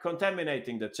 You're like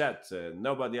contaminating the chat.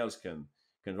 Nobody else can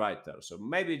write there. So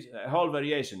maybe a whole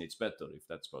variation, it's better if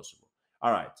that's possible.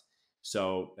 All right.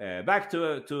 So back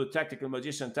to Tactical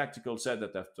Magician. Tactical said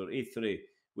that after e3,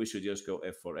 we should just go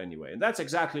f4 anyway. And that's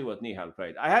exactly what Nihal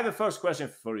played. I have a first question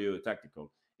for you,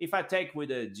 Tactical. If I take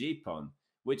with a g-pawn,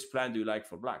 which plan do you like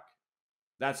for black?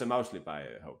 That's a mouse slip, I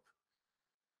hope.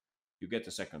 You get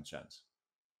a second chance.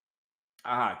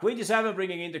 Aha, queen d7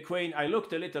 bringing in the queen. I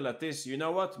looked a little at this. You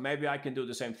know what? Maybe I can do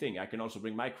the same thing. I can also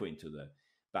bring my queen to the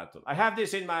battle. I have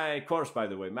this in my course, by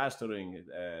the way, Mastering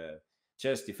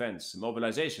Chess Defense.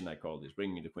 Mobilization, I call this,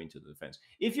 bringing the queen to the defense.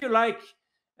 If you like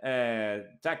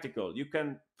Tactical, you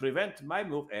can prevent my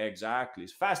move. Exactly.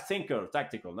 Fast thinker,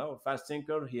 Tactical. No, fast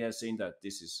thinker. He has seen that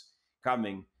this is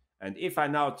coming. And if I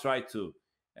now try to,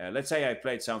 let's say I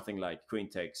played something like queen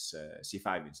takes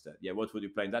c5 instead. Yeah, what would you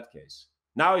play in that case?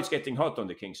 Now it's getting hot on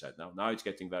the king side. Now it's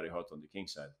getting very hot on the king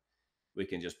side. We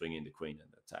can just bring in the queen and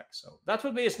attack. So that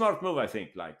would be a smart move, I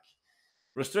think, like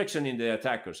restriction in the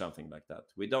attack or something like that.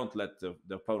 We don't let the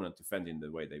opponent defend in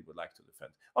the way they would like to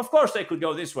defend. Of course, they could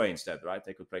go this way instead, right?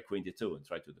 They could play queen d2 and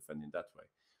try to defend in that way.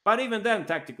 But even then,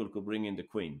 Tactical could bring in the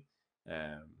queen.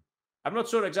 I'm not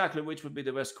sure exactly which would be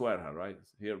the best square right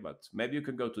here, but maybe you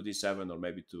can go to d7 or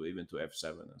maybe even to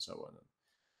f7 and so on.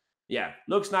 Yeah,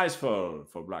 looks nice for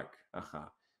black.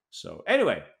 So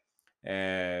anyway,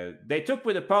 they took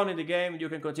with the pawn in the game. You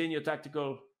can continue,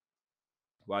 Tactical,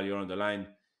 while you're on the line.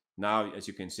 Now, as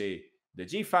you can see, the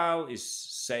g file is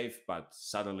safe, but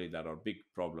suddenly there are big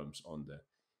problems on the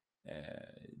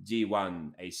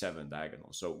g1 a7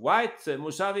 diagonal. So white,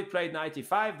 Musavi played knight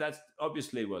e5. That's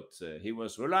obviously what he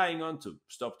was relying on to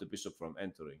stop the bishop from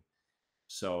entering.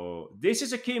 So this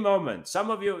is a key moment.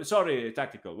 Some of you, sorry,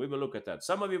 Tactical, we will look at that.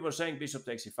 Some of you were saying bishop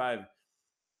takes e5.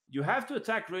 You have to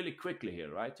attack really quickly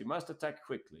here, right? You must attack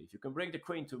quickly. If you can bring the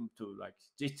queen to like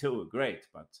g2, great.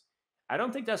 But I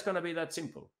don't think that's going to be that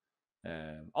simple.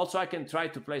 Also, I can try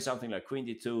to play something like queen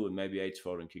d2 and maybe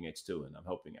h4 and king h2, and I'm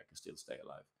hoping I can still stay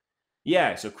alive.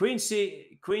 Yeah, so queen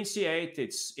c8,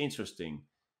 it's interesting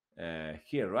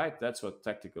here, right? That's what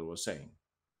Tactical was saying.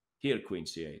 Here, queen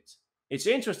c8. It's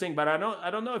interesting, but I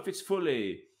don't know if it's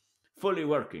fully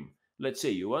working. Let's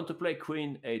see. You want to play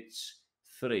queen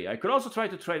h3. I could also try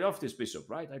to trade off this bishop,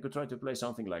 right? I could try to play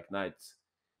something like knight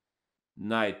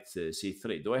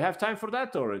c3. Do I have time for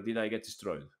that, or did I get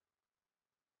destroyed?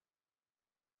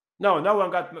 No, no one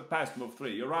got past move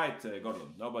 3. You're right,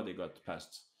 Gordon. Nobody got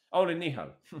past. Only Nihal.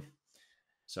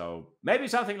 So maybe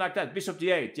something like that. Bishop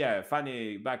d8. Yeah,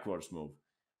 funny backwards move.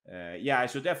 Yeah, I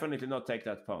should definitely not take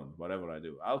that pawn, whatever I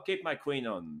do. I'll keep my queen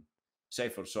on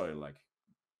safer soil, like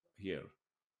here.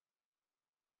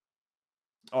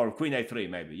 Or queen a3,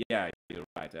 maybe. Yeah, you're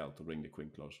right, L, to bring the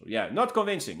queen closer. Yeah, not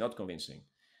convincing, not convincing.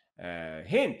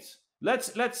 Hint.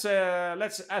 Let's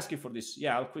ask you for this.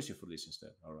 Yeah, I'll quiz you for this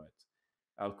instead. All right.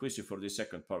 I'll quiz you for this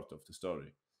second part of the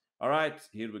story. All right,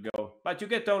 here we go. But you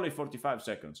get only 45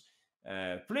 seconds.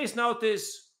 Please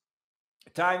notice,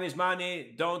 time is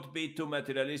money. Don't be too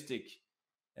materialistic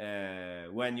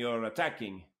when you're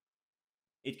attacking.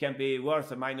 It can be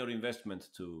worth a minor investment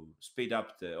to speed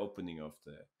up the opening of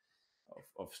the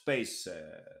of space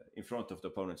in front of the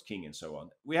opponent's king and so on.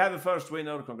 We have a first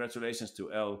winner. Congratulations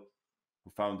to L,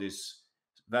 who found this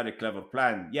very clever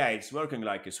plan. Yeah, it's working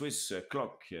like a Swiss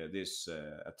clock, this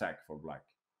attack for black.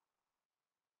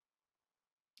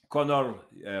 Connor,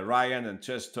 Ryan, and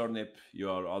Chess Turnip, you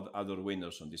are other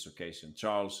winners on this occasion.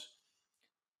 Charles,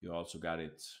 you also got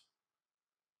it.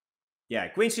 Yeah,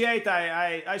 queen c8,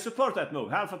 I support that move.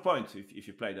 Half a point if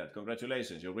you play that.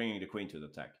 Congratulations, you're bringing the queen to the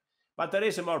attack. But there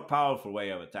is a more powerful way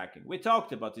of attacking. We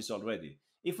talked about this already.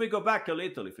 If we go back a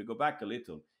little,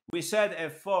 we said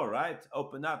f4, right?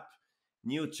 Open up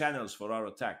new channels for our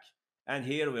attack. And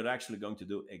here we're actually going to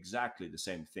do exactly the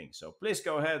same thing. So please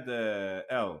go ahead,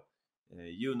 L.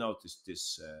 You noticed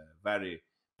this very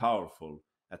powerful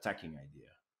attacking idea.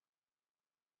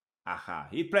 Aha,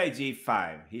 he played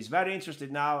g5. He's very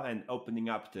interested now in opening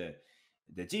up the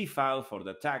g file for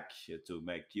the attack to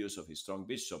make use of his strong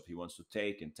bishop. He wants to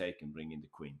take and bring in the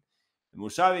queen.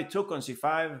 Musavi took on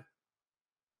c5,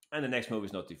 and the next move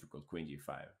is not difficult, queen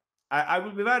g5. I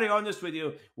will be very honest with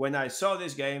you. When I saw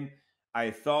this game, I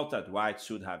thought that white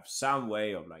should have some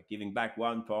way of like giving back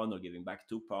one pawn or giving back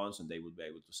 2 pawns, and they would be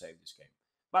able to save this game.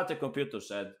 But the computer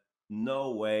said,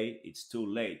 no way, it's too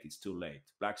late,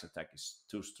 Black's attack is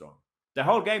too strong. The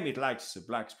whole game, it likes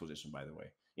black's position, by the way.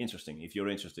 Interesting, if you're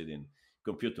interested in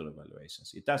computer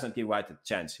evaluations. It doesn't give white a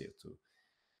chance here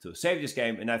to save this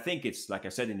game, and I think it's, like I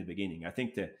said in the beginning, I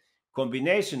think the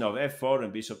combination of f4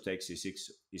 and bishop takes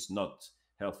c6 is not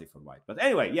healthy for white. But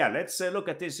anyway, yeah, let's look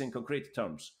at this in concrete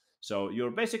terms. So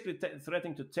you're basically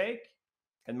threatening to take,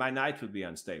 and my knight will be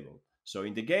unstable. So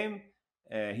in the game,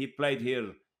 he played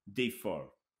here d4.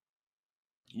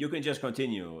 You can just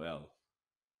continue, L.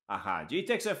 Aha, g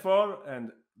takes f4,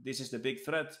 and this is the big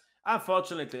threat.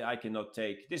 Unfortunately, I cannot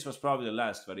take. This was probably the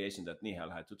last variation that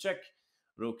Nihal had to check.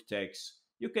 Rook takes.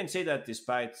 You can see that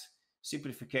despite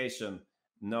simplification,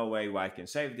 no way white can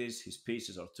save this. His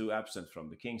pieces are too absent from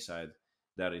the king side.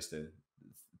 There is the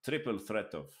triple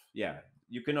threat of, yeah,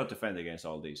 you cannot defend against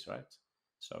all these, right?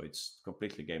 So it's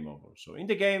completely game over. So in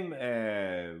the game,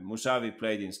 Musavi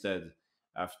played instead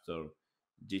after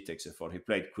g takes f4. He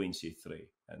played queen c3.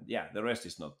 And yeah, the rest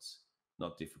is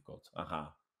not difficult.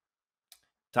 Aha.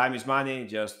 Time is money.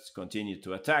 Just continue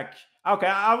to attack. Okay,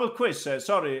 I will quiz.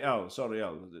 Sorry, L.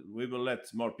 We will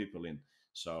let more people in.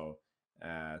 So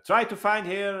try to find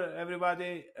here,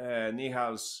 everybody,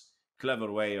 Nihal's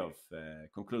clever way of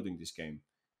concluding this game.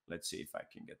 Let's see if I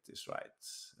can get this right.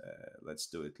 Let's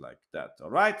do it like that.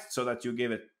 All right, so that you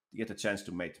get a chance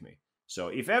to mate me. So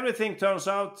if everything turns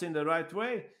out in the right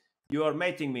way, you are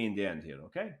mating me in the end here,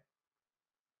 okay?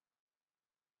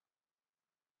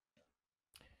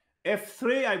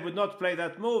 f3, I would not play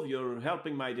that move. You're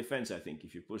helping my defense, I think,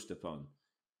 if you push the pawn.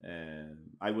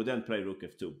 I would then play rook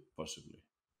f2, possibly.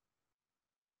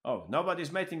 Oh,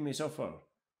 nobody's mating me so far.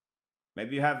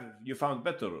 Maybe you found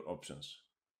better options.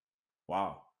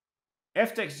 Wow.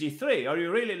 F takes g3. Are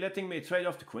you really letting me trade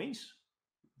off the queens?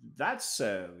 That's,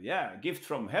 yeah, gift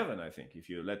from heaven, I think, if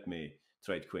you let me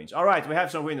trade queens. All right, we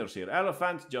have some winners here.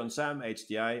 Elephant, John Sam,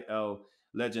 HDI, L,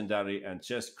 Legendary, and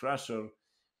Chess Crusher.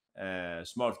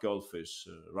 Smart Goldfish,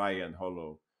 Ryan,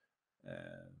 Hollow.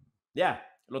 Yeah,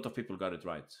 a lot of people got it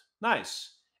right.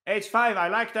 Nice. H5, I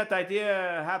like that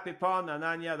idea. Happy pawn,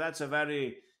 Ananya. That's a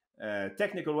very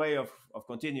technical way of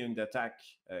continuing the attack.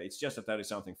 It's just that there is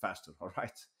something faster, all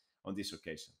right, on this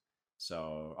occasion.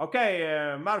 So,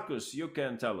 okay, Marcus, you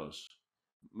can tell us.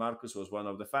 Marcus was one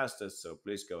of the fastest, so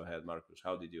please go ahead, Marcus.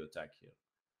 How did you attack here?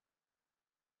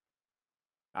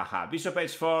 Aha, bishop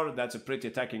h4, that's a pretty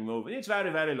attacking move. It's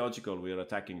very, very logical. We are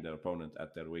attacking their opponent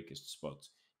at their weakest spot.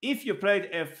 If you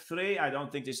played f3, I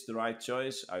don't think this is the right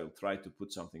choice. I will try to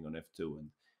put something on f2, and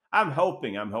I'm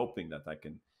hoping that I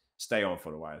can stay on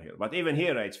for a while here. But even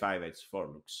here, h5,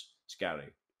 h4 looks scary,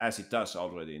 as it does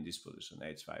already in this position,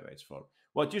 h5, h4.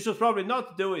 What you should probably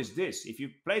not do is this. If you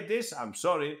played this, I'm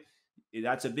sorry,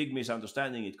 that's a big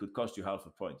misunderstanding. It could cost you half a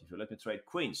point. If you let me trade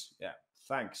queens, yeah,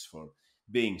 thanks for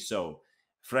being so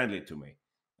friendly to me.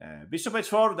 Bishop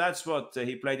h4, that's what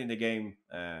he played in the game.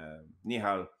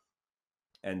 Nihal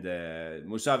and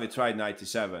Musavi tried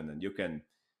 97, and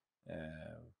uh,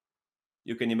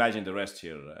 you can imagine the rest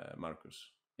here,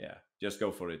 Marcus. Yeah, just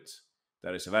go for it.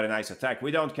 That is a very nice attack.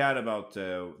 We don't care about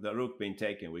the rook being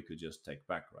taken. We could just take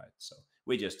back, right? So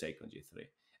we just take on g3.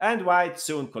 And White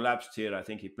soon collapsed here. I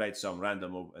think he played some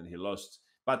random move and he lost.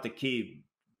 But the key,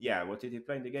 yeah, what did he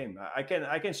play in the game? I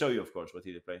can show you, of course, what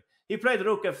he did play. He played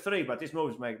rook f3, but this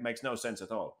move makes no sense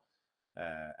at all.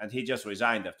 And he just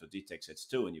resigned after d takes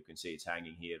h2, and you can see it's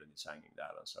hanging here and it's hanging there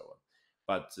and so on.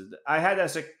 But I had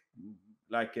as a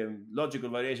logical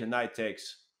variation knight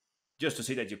takes, just to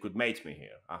see that you could mate me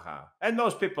here. Aha. And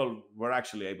most people were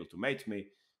actually able to mate me.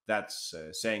 That's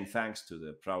saying thanks to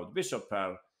the proud bishop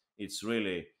pair. It's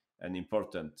really an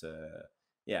important,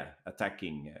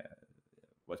 attacking,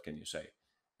 what can you say,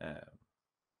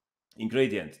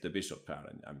 ingredient, the bishop pair,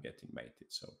 and I'm getting mated.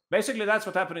 So basically that's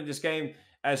what happened in this game.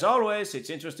 As always, it's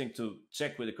interesting to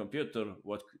check with the computer,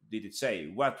 what did it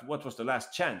say, what was the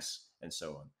last chance, and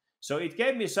so on. So it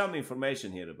gave me some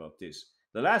information here about this.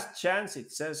 The last chance,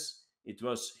 it says it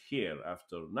was here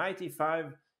after knight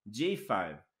e5,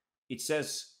 g5. It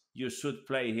says you should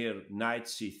play here knight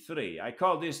c3. I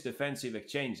call this defensive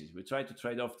exchanges. We try to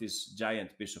trade off this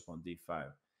giant bishop on d5.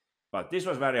 But this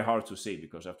was very hard to see,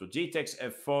 because after g takes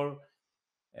f4,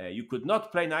 you could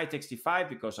not play knight takes d5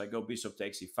 because I go bishop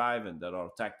takes e5 and there are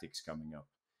tactics coming up.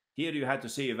 Here you had to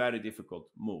see a very difficult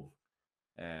move.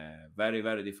 Very,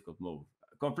 very difficult move.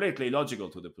 Completely illogical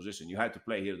to the position. You had to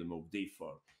play here the move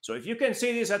d4. So if you can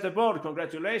see this at the board,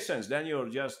 congratulations. Then you're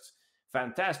just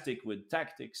fantastic with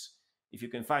tactics. If you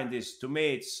can find this, to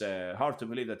me, it's hard to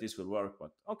believe that this will work.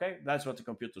 But okay, that's what the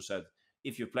computer said.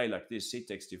 If you play like this, c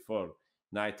takes d4,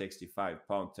 knight takes d5,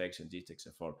 pawn takes, and d takes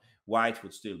f4, white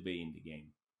would still be in the game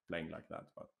playing like that.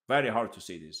 But very hard to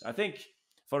see this. I think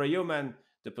for a human,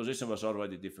 the position was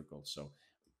already difficult. So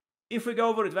if we go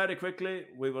over it very quickly,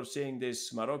 we were seeing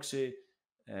this Maroczy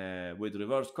with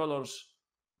reversed colors.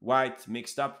 White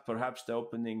mixed up perhaps the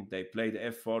opening. They played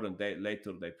f4 and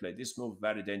later they played this move.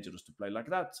 Very dangerous to play like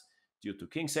that due to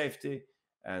king safety.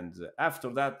 And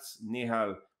after that,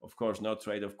 Nihal, of course, no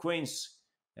trade of queens.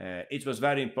 It was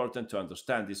very important to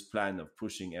understand this plan of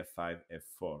pushing f5,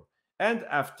 f4. And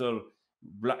after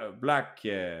black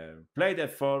played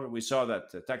f4, we saw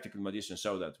that the tactical magician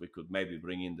saw that we could maybe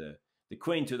bring in the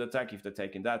queen to the attack if they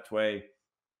take in that way.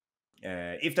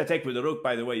 If they take with the rook,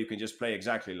 by the way, you can just play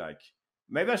exactly like...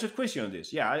 Maybe I should quiz you on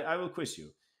this. Yeah, I will quiz you.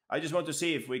 I just want to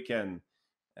see if we can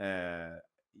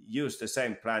use the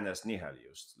same plan as Nihal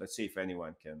used. Let's see if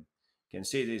anyone can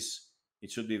see this.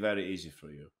 It should be very easy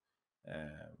for you.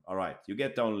 All right, you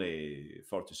get only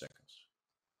 40 seconds.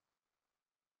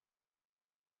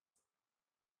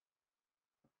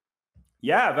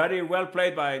 Yeah, very well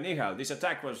played by Nihal. This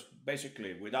attack was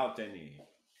basically without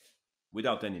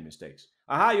any mistakes.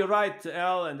 Aha, you're right,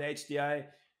 L and HDI.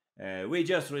 We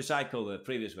just recycle the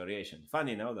previous variation.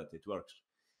 Funny now that it works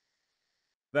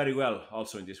very well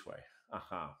also in this way.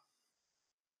 Aha.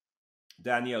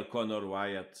 Daniel, Connor,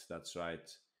 Wyatt, that's right.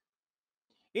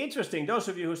 Interesting, those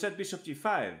of you who said bishop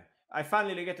g5, I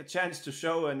finally get a chance to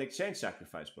show an exchange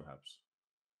sacrifice, perhaps.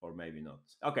 Or maybe not.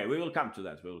 Okay, we will come to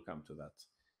that. We will come to that.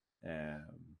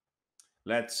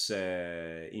 Let's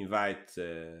invite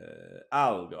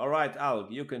Alg. All right,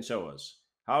 Alg, you can show us.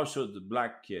 How should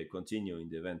black continue in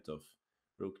the event of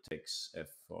rook takes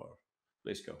f4?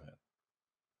 Please go ahead.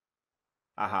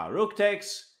 Aha, rook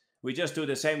takes. We just do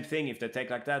the same thing. If they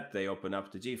take like that, they open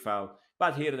up the g file.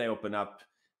 But here they open up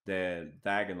the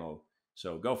diagonal.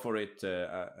 So go for it.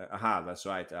 Aha, that's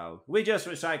right, Al. We just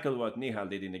recycle what Nihal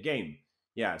did in the game.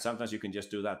 Yeah, sometimes you can just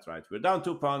do that, right? We're down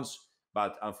 2 pawns,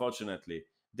 but unfortunately,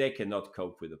 they cannot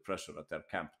cope with the pressure at their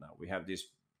camp now. We have this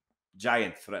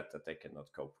giant threat that they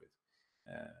cannot cope with.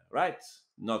 Right?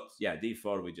 Not, yeah,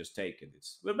 d4, we just take it.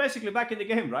 We're basically back in the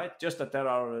game, right? Just that there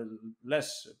are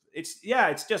less, it's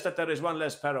just that there is one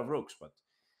less pair of rooks, but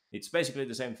it's basically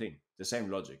the same thing, the same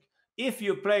logic. If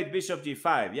you played bishop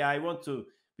g5, yeah, I want to,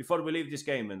 before we leave this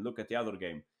game and look at the other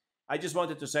game, I just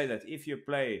wanted to say that if you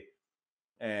play,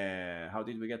 how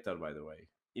did we get there, by the way?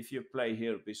 If you play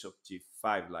here bishop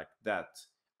g5 like that,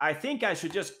 I think I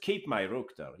should just keep my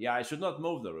rook there. Yeah, I should not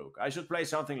move the rook. I should play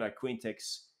something like queen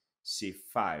takes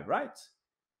c5, right?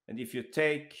 And if you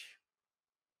take,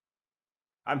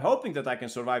 I'm hoping that I can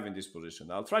survive in this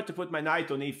position. I'll try to put my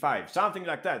knight on e5, something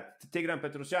like that. Tigran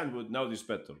Petrosyan would know this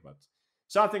better, but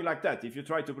something like that. If you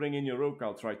try to bring in your rook,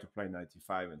 I'll try to play knight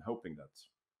e5 and hoping that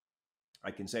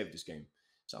I can save this game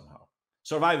somehow.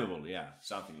 Survivable, yeah,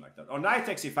 something like that. Or knight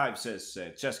takes e5 says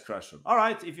chess crusher. All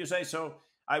right, if you say so.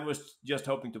 I was just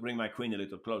hoping to bring my queen a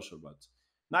little closer, but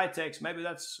knight takes, maybe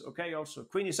that's okay also.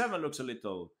 Queen e7 looks a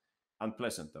little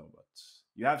unpleasant though, but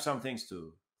you have some things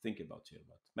to think about here,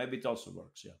 but maybe it also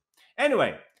works, yeah.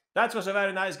 Anyway, that was a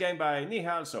very nice game by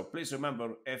Nihal, so please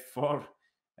remember f4,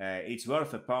 it's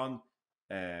worth a pawn,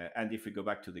 and if we go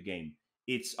back to the game,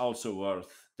 it's also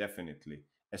worth, definitely,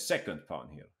 a second pawn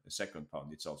here. A second pawn,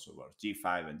 it's also worth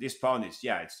g5, and this pawn is,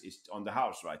 yeah, it's on the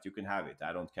house, right? You can have it.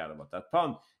 I don't care about that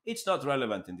pawn. It's not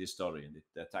relevant in this story, and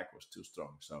the attack was too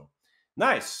strong. So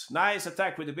nice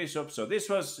attack with the bishop. So this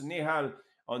was Nihal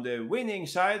on the winning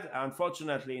side.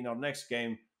 Unfortunately, in our next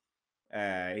game,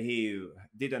 he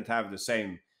didn't have the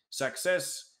same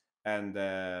success, and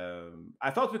I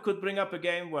thought we could bring up a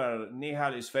game where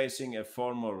Nihal is facing a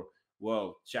former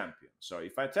world champion. So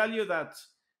if I tell you that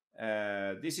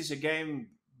this is a game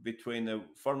between a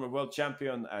former world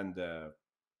champion and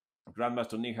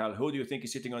Grandmaster Nihal, who do you think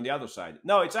is sitting on the other side?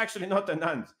 No, it's actually not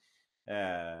Anand.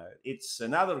 It's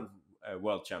another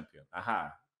world champion.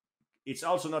 Aha. It's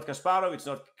also not Kasparov. It's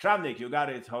not Kramnik. You got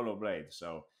it, Hollow Blade.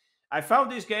 So I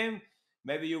found this game.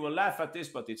 Maybe you will laugh at this,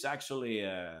 but it's actually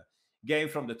a game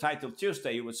from the title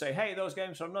Tuesday. You would say, hey, those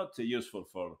games are not useful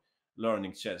for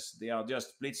learning chess. They are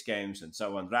just blitz games and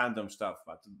so on, random stuff.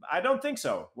 But I don't think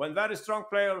so. When very strong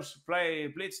players play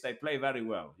blitz, they play very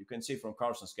well. You can see from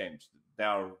Carlsen's games, they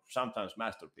are sometimes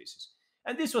masterpieces.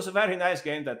 And this was a very nice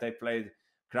game that they played,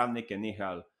 Kramnik and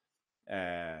Nihal,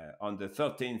 on the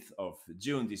 13th of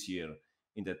June this year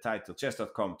in the title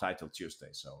chess.com title Tuesday.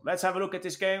 So let's have a look at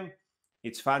this game.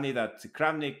 It's funny that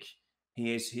Kramnik,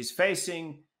 he's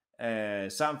facing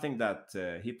something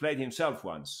that he played himself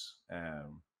once.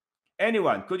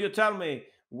 Anyone, could you tell me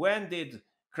when did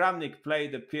Kramnik play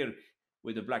the Pirk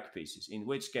with the black pieces? In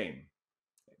which game?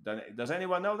 Does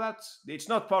anyone know that? It's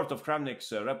not part of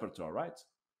Kramnik's repertoire, right?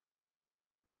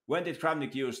 When did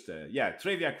Kramnik use the... Yeah,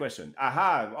 trivia question.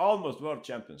 Aha, almost world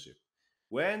championship.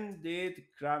 When did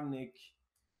Kramnik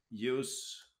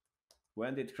use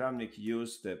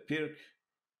the Pirk?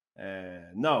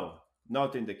 No,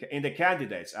 not in the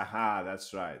candidates. Aha,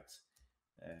 that's right.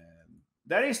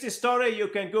 There is this story, you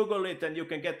can Google it and you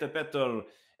can get a better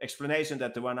explanation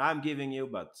than the one I'm giving you,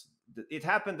 but it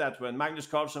happened that when Magnus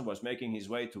Carlsen was making his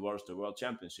way towards the World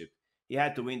Championship, he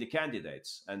had to win the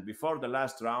candidates. And before the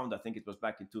last round, I think it was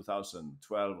back in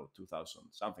 2012 or 2000,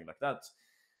 something like that,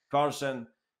 Carlsen,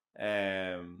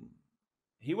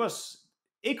 he was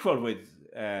equal with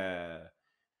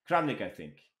Kramnik, I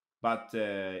think. But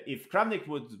if Kramnik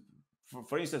would,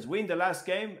 for instance, win the last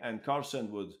game and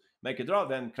Carlsen would make a draw,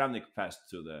 then Kramnik passed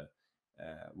to the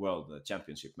World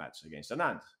Championship match against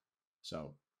Anand.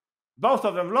 So both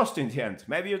of them lost in the end.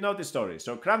 Maybe you know the story.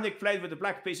 So Kramnik played with the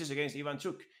black pieces against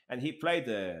Ivanchuk, and he played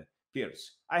the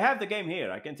Pierce. I have the game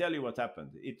here. I can tell you what happened.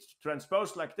 It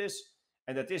transposed like this,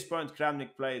 and at this point,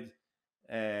 Kramnik played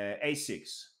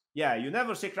a6. Yeah, you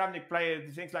never see Kramnik play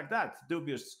things like that,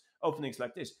 dubious openings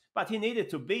like this. But he needed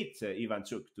to beat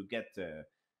Ivanchuk to get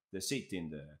the seat in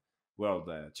the World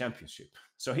Championship.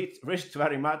 So he risked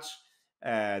very much.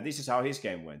 This is how his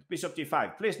game went. Bishop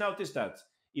g5. Please notice that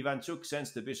Ivanchuk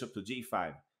sends the bishop to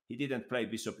g5. He didn't play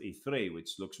bishop e3,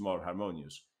 which looks more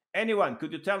harmonious. Anyone,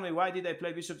 could you tell me why did they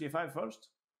play bishop g5 first?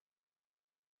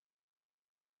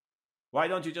 Why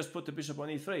don't you just put the bishop on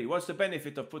e3? What's the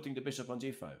benefit of putting the bishop on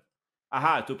g5?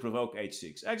 Aha, to provoke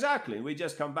h6. Exactly. We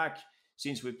just come back.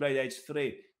 Since we played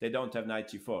h3, they don't have knight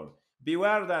g4.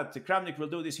 Beware that Kramnik will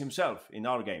do this himself in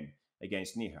our game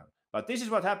against Nihal. But this is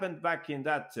what happened back in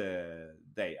that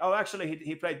day. Oh, actually,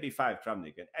 he played b5,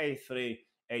 Kramnik, and a3,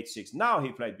 h6. Now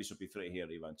he played bishop e3 here,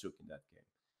 Ivanchuk, in that game.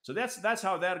 So that's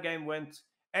how their game went.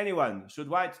 Anyone, should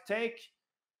White take,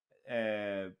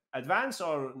 advance,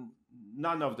 or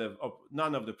none of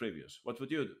the previous? What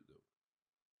would you do?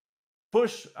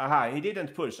 Push. Aha, he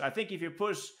didn't push. I think if you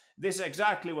push, this is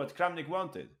exactly what Kramnik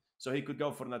wanted. So he could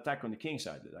go for an attack on the king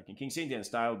side, like in King's Indian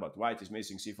style, but White is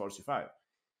missing c4, c5.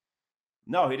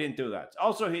 No, he didn't do that.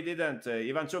 Also, he didn't,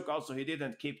 Ivanchuk, also, he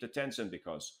didn't keep the tension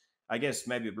because I guess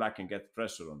maybe Black can get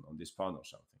pressure on this pawn or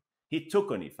something. He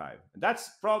took on e5. And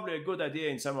that's probably a good idea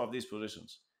in some of these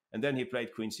positions. And then he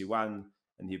played queen c1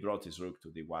 and he brought his rook to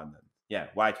d1. And yeah,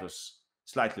 White was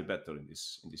slightly better in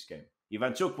this game.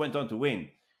 Ivanchuk went on to win.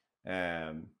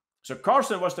 So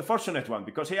Carlsen was the fortunate one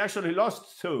because he actually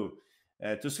lost to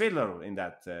to Svidler in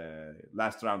that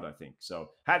last round, I think.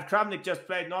 So had Kramnik just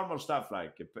played normal stuff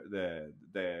like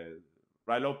the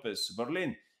Ray Lopez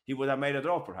Berlin, he would have made a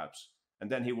draw perhaps, and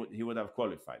then he would have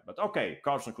qualified. But okay,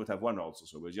 Carlsen could have won also,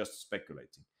 so we're just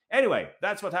speculating. Anyway,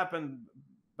 that's what happened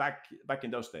back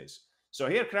in those days. So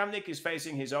here Kramnik is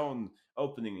facing his own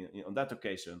opening on that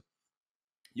occasion.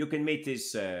 You can meet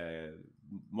this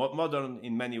modern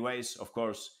in many ways. Of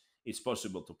course, it's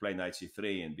possible to play knight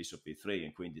c3 and bishop e3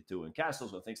 and queen d2 and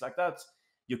castles and things like that.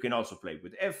 You can also play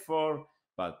with f4,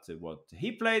 but what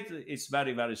he played is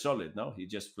very, very solid. No, he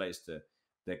just plays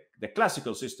the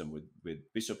classical system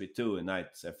with bishop e2 and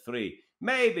knight f3.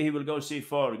 Maybe he will go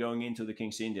c4 going into the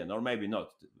King's Indian, or maybe not.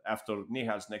 After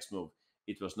Nihal's next move,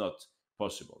 it was not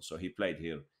possible. So he played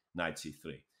here knight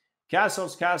c3.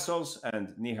 Castles,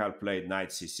 and Nihal played knight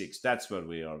c6. That's where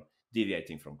we are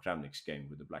deviating from Kramnik's game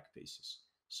with the black pieces.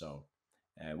 So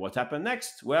what happened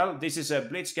next? Well, this is a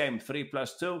blitz game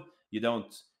 3+2. You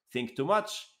don't think too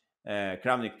much.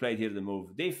 Kramnik played here the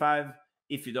move d5.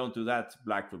 If you don't do that,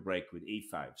 black will break with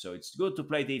e5. So it's good to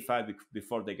play d5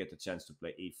 before they get a chance to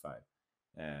play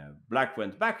e5. Black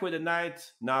went back with a knight.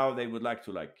 Now they would like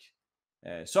to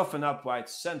soften up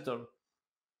white's center.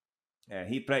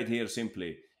 He played here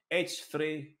simply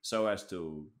h3 so as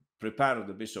to prepare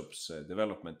the bishop's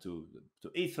development to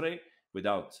e3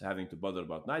 without having to bother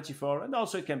about knight g4. And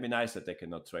also it can be nice that they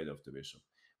cannot trade off the bishop.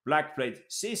 Black played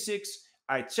c6.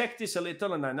 I checked this a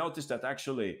little and I noticed that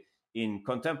actually in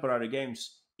contemporary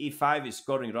games, e5 is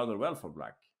scoring rather well for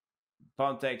black.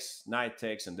 Pawn takes, knight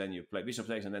takes, and then you play bishop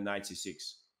takes and then knight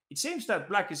c6. It seems that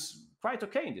black is quite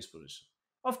okay in this position.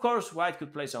 Of course, white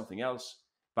could play something else,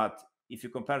 but if you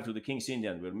compare to the King's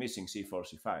Indian, we're missing c4,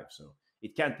 c5, so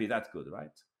it can't be that good,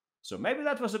 right? So maybe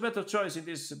that was a better choice in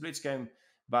this blitz game,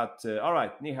 but all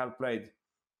right, Nihal played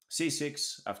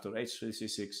c6 after h3,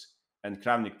 c6, and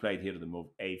Kramnik played here the move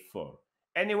a4.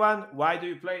 Anyone, why do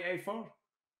you play a4?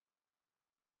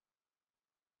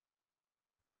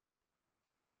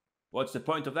 What's the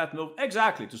point of that move?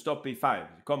 Exactly, to stop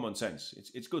b5, common sense.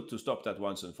 It's good to stop that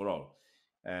once and for all.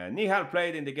 Nihal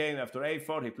played in the game after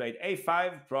a4. He played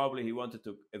a5. Probably he wanted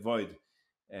to avoid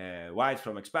white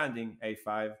from expanding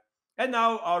a5. And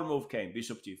now our move came,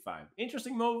 bishop g5.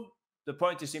 Interesting move. The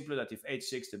point is simply that if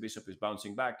h6, the bishop is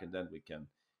bouncing back, and then we can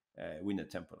win a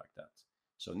tempo like that.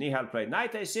 So Nihal played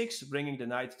knight a6, bringing the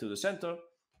knight to the center.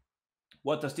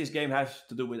 What does this game have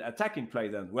to do with attacking play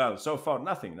then? Well, so far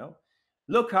nothing, no?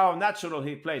 Look how natural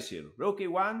he plays here. Rook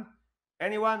e1.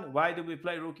 Anyone? Why do we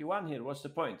play rook e1 here? What's the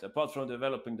point, apart from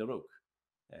developing the rook?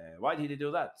 Why did he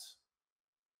do that?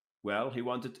 Well, he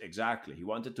wanted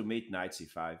to meet knight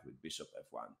c5 with bishop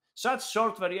f1. Such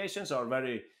short variations are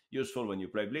very useful when you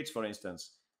play blitz, for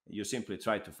instance. You simply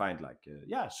try to find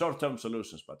short-term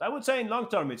solutions. But I would say in long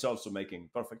term, it's also making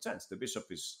perfect sense. The bishop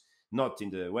is not in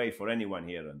the way for anyone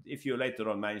here. And if you later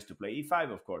on manage to play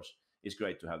e5, of course, it's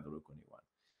great to have the rook on e1.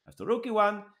 After rook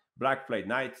e1, black played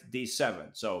knight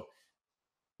d7. So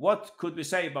what could we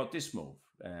say about this move?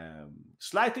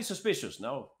 Slightly suspicious,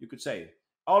 no? You could say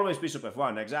always bishop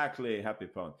f1, exactly, happy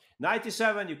pawn. Knight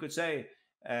e7, you could say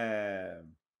a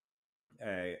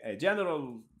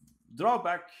general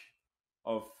drawback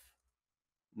of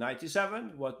knight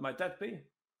e7. What might that be?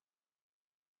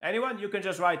 Anyone? You can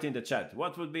just write in the chat.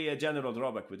 What would be a general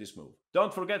drawback with this move?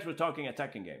 Don't forget we're talking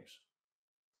attacking games.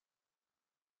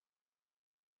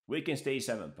 Weakens the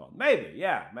e7 pawn. Maybe,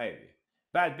 yeah, maybe.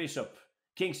 Bad bishop,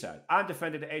 kingside.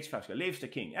 Undefended h5, leaves the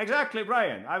king. Exactly,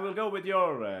 Brian. I will go with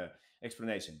your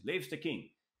explanation. Leaves the king.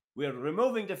 We're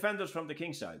removing defenders from the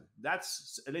king side.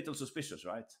 That's a little suspicious,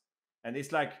 right? And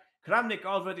it's like Kramnik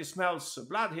already smells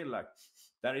blood here, like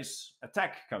there is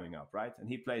attack coming up, right? And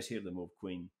he plays here the move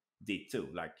queen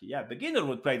d2. Like, yeah, beginner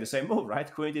would play the same move,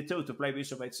 right? Queen d2 to play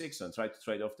bishop h6 and try to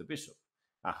trade off the bishop.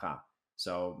 Aha.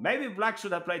 So maybe black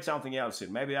should have played something else here.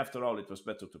 Maybe after all, it was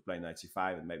better to play knight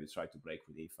c5 and maybe try to break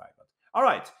with e5. But all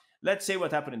right, let's see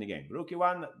what happened in the game. Rook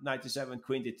e1, knight e7,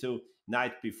 queen d2,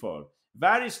 knight b4.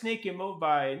 Very sneaky move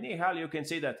by Nihal. You can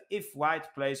see that if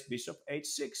white plays bishop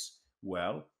h6,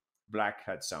 well, black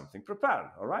had something prepared.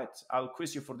 All right, I'll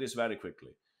quiz you for this very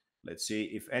quickly. Let's see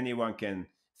if anyone can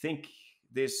think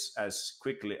this as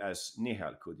quickly as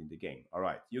Nihal could in the game. All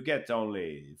right, you get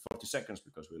only 40 seconds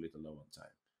because we're a little low on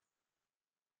time.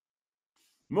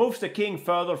 Moves the king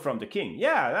further from the king.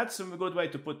 Yeah, that's a good way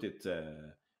to put it.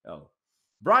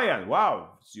 Brian,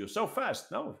 wow, you're so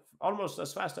fast. No, almost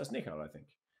as fast as Nihal, I think.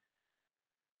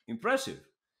 Impressive.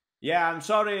 Yeah, I'm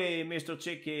sorry, Mr.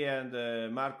 Chicky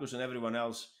and Marcus and everyone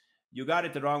else. You got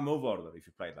it the wrong move order if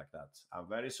you played like that. I'm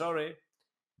very sorry.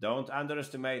 Don't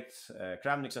underestimate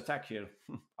Kramnik's attack here,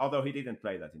 although he didn't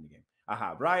play that in the game.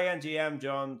 Aha, Brian, GM,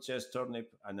 John, Chess, Turnip,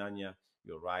 Ananya,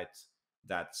 you're right.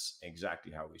 That's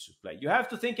exactly how we should play. You have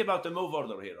to think about the move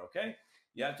order here, okay?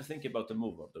 You have to think about the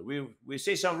move order. We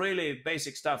see some really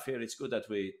basic stuff here. It's good uh,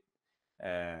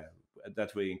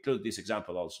 that we include this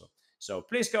example also. So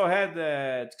please go ahead,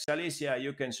 Xalicia,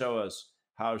 you can show us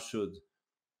how should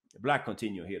black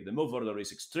continue here. The move order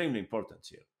is extremely important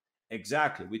here.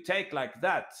 Exactly. We take like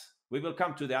that. We will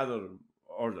come to the other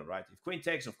order, right? If queen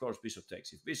takes, of course, bishop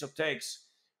takes. If bishop takes,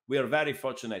 we are very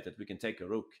fortunate that we can take a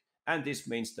rook. And this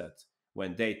means that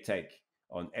when they take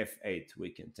on f8, we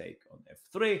can take on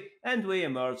f3, and we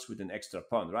emerge with an extra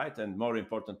pawn, right? And more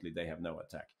importantly, they have no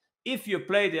attack. If you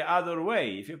play the other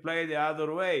way,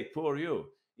 poor you.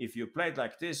 If you played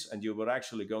like this and you were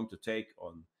actually going to take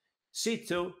on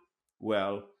c2,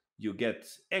 well, you get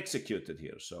executed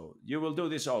here. So you will do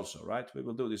this also, right? We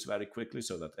will do this very quickly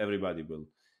so that everybody will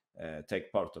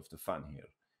take part of the fun here.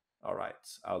 All right,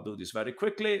 I'll do this very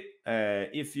quickly.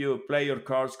 If you play your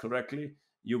cards correctly,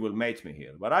 you will mate me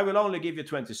here. But I will only give you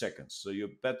 20 seconds, so you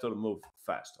better move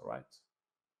fast, all right?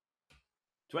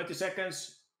 20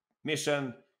 seconds,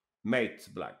 mission, mate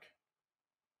black.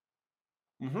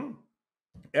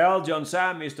 L, John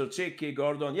Sam, Mr. Chicky,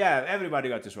 Gordon. Yeah, everybody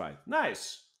got this right.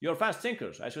 Nice. You're fast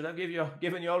thinkers. I should have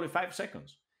given you only 5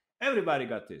 seconds. Everybody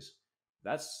got this.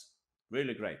 That's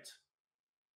really great.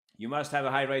 You must have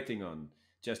a high rating on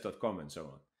chess.com and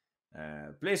so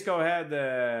on. Please go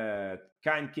ahead,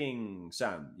 Kind King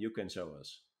Sam. You can show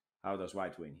us how does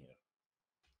white win here.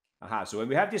 Aha, so when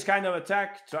we have this kind of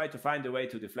attack, try to find a way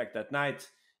to deflect that knight.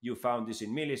 You found this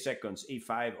in milliseconds.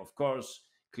 E5, of course,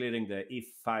 clearing the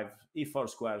E4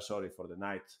 square, sorry, for the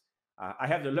knight. I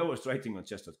have the lowest rating on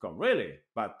chess.com, really.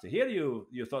 But here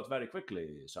you thought very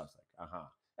quickly, Southwick. Aha,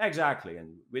 exactly.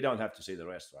 And we don't have to see the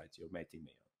rest, right? You're mating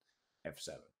me on F7.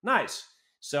 Nice.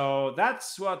 So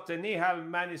that's what Nihal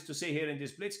managed to see here in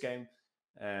this blitz game.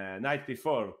 Night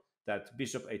before, that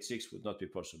bishop h6 would not be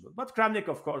possible. But Kramnik,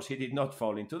 of course, he did not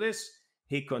fall into this.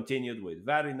 He continued with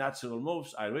very natural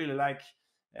moves. I really like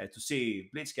to see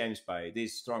blitz games by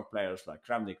these strong players like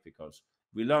Kramnik because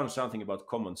we learn something about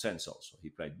common sense also. He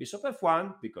played bishop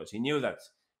f1 because he knew that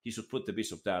he should put the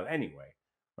bishop there anyway,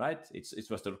 right? It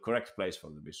was the correct place for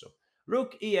the bishop.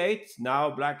 Rook e8. Now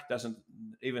black doesn't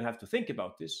even have to think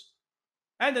about this.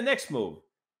 And the next move.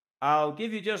 I'll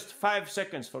give you just 5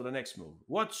 seconds for the next move.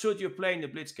 What should you play in the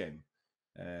blitz game?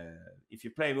 If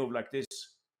you play a move like this,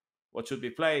 what should we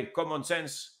play? Common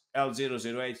sense,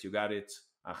 L008, you got it.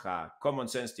 Aha, common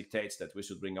sense dictates that we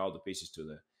should bring all the pieces to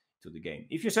the game.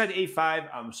 If you said E5,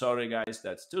 I'm sorry guys,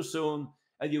 that's too soon,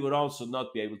 and you will also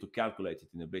not be able to calculate it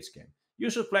in a blitz game.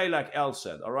 You should play like L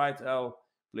said. All right, L,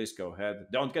 please go ahead.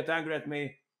 Don't get angry at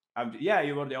me. Yeah,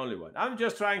 you were the only one. I'm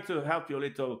just trying to help you a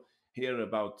little here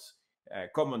about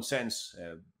common sense.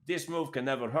 This move can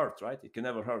never hurt, right? It can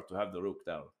never hurt to have the rook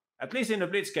down. At least in a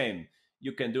blitz game,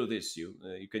 you can do this. You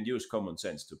can use common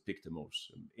sense to pick the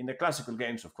moves. In the classical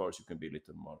games, of course, you can be a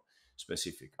little more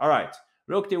specific. All right,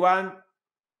 rook d1.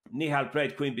 Nihal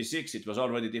played queen b6. It was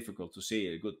already difficult to see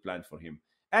a good plan for him.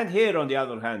 And here, on the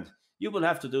other hand, you will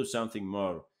have to do something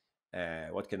more,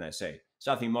 what can I say?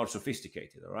 Something more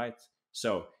sophisticated, all right?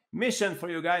 So, mission for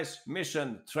you guys.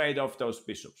 Mission, trade off those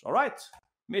bishops, all right?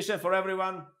 Mission for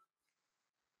everyone.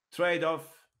 Trade off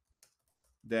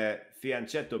the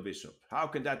fianchetto bishop. How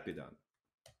can that be done?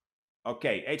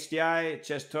 Okay, HDI,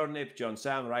 Chess Turnip, John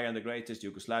Sam, Ryan the Greatest,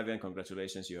 Yugoslavian,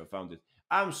 congratulations, you have found it.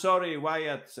 I'm sorry,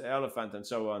 Wyatt, Elephant, and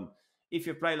so on. If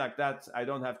you play like that, I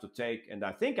don't have to take, and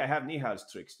I think I have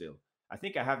Nihal's trick still. I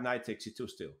think I have knight takes e2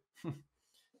 still.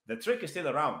 The trick is still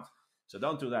around, so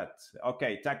don't do that.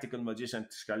 Okay, Tactical Magician,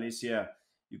 Scalicia,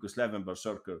 Yugoslavian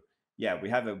Berserker. Yeah, we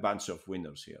have a bunch of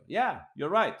winners here. Yeah, you're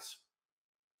right.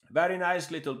 Very nice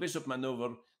little bishop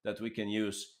maneuver that we can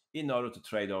use in order to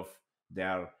trade off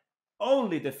their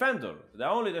only defender, the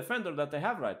only defender that they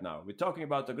have right now. We're talking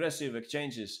about aggressive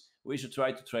exchanges. We should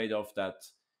try to trade off that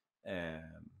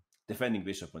defending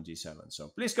bishop on g7. So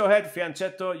please go ahead,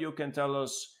 Fianchetto. You can tell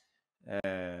us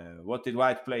what did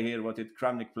white play here? What did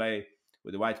Kramnik play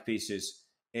with the white pieces?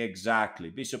 Exactly.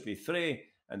 Bishop e3,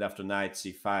 and after knight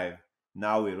c5,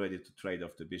 now we're ready to trade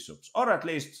off the bishops, or at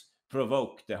least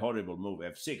provoke the horrible move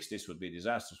f6. This would be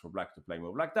disastrous for black to play a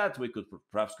move like that. We could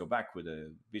perhaps go back with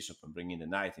the bishop and bring in the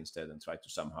knight instead and try to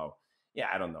somehow, yeah,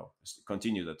 I don't know,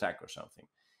 continue the attack or something.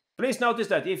 Please notice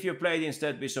that if you played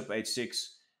instead bishop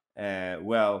h6,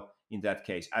 well, in that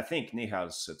case, I think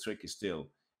Nihal's trick is still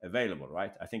available,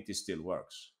 right? I think this still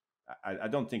works. I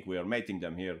don't think we are mating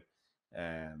them here.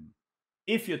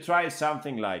 If you try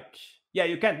something like, yeah,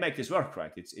 you can't make this work,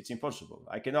 right? It's impossible.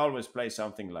 I can always play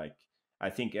something like, I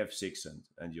think f6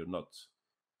 and you're not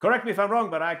Correct me if I'm wrong,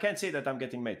 but I can't see that I'm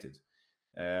getting mated.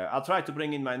 I'll try to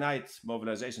bring in my knight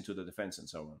mobilization to the defense and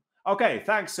so on. Okay,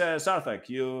 thanks, Sarthak.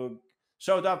 You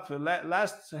showed up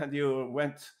last and you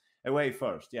went away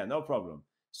first. Yeah, no problem.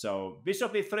 So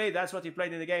bishop e3, that's what he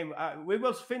played in the game. We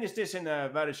will finish this in a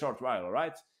very short while, all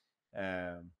right?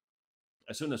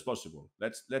 As soon as possible.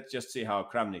 Let's just see how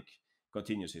Kramnik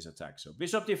continues his attack. So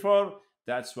bishop d4,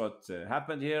 that's what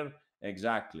happened here.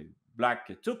 Exactly. Black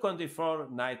took on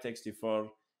d4, knight takes d4,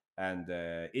 and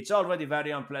it's already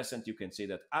very unpleasant. You can see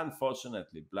that,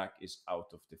 unfortunately, black is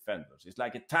out of defenders. It's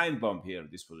like a time bomb here,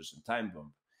 this position, time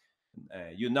bomb.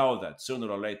 You know that sooner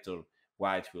or later,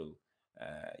 white will,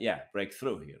 break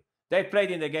through here. They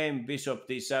played in the game bishop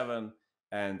d7,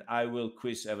 and I will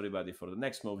quiz everybody for the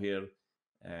next move here.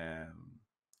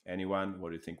 Anyone, what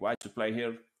do you think white should play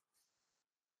here?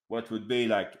 What would be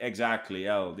like exactly,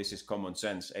 this is common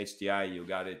sense, HDI, you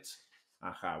got it.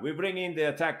 Aha, we bring in the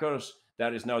attackers.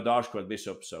 There is no dark square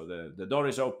bishop, so the door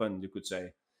is open, you could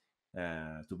say,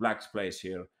 to black's place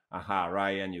here. Aha,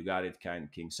 Ryan, you got it,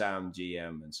 King Sam,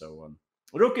 GM, and so on.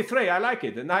 Rook e3, I like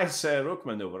it, a nice rook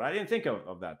maneuver. I didn't think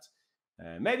of that.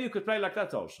 Maybe you could play like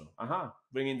that also.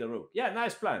 Bring in the rook. Yeah,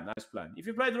 nice plan, nice plan. If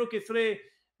you played rook e3,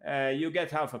 you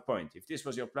get half a point. If this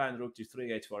was your plan, rook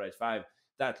d3, h4, h5,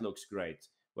 that looks great.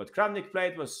 What Kramnik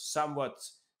played was somewhat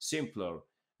simpler.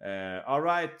 All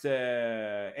right,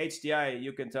 HDI,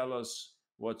 you can tell us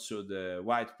what should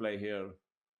white play here.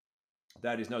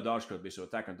 There is no dark square bishop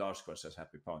attack on dark square, says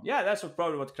Happy Pawn. Yeah, that's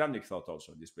probably what Kramnik thought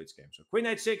also in this blitz game. So queen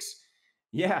h6,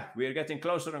 yeah, we're getting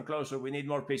closer and closer. We need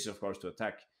more pieces, of course, to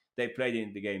attack. They played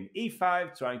in the game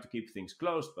e5, trying to keep things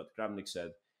closed, but Kramnik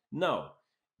said no.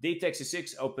 D takes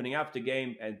e6, opening up the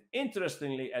game, and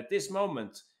interestingly, at this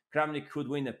moment, Kramnik could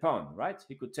win a pawn, right?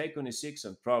 He could take on e6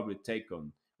 and probably take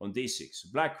on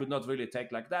d6. Black could not really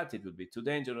take like that. It would be too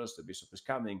dangerous. The bishop is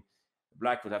coming.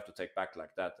 Black would have to take back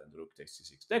like that, and rook takes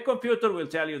e6. The computer will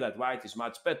tell you that white is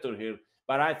much better here,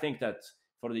 but I think that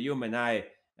for the human eye,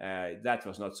 that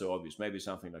was not so obvious. Maybe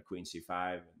something like queen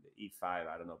c5 and e5,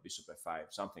 I don't know, bishop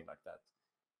f5, something like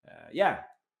that.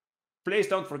 Please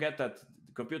don't forget that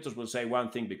the computers will say one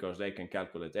thing because they can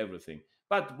calculate everything,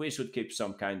 but we should keep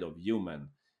some kind of human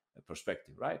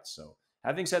perspective, right? So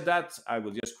having said that, I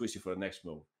will just quiz you for the next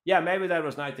move. Yeah, maybe that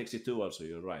was knight takes e2 also,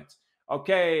 you're right.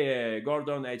 Okay,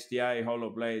 Gordon, HDI,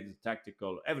 Hollow Blade,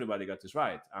 Tactical, everybody got this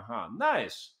right.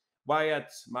 Nice.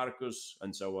 Wyatt, Marcus,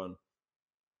 and so on.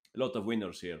 A lot of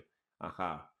winners here.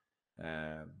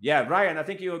 Ryan, I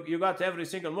think you got every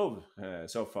single move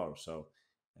so far. So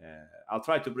I'll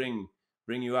try to bring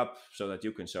you up so that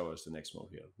you can show us the next move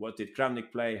here. What did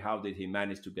Kramnik play? How did he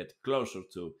manage to get closer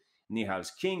to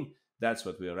Nihal's king? That's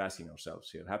what we are asking ourselves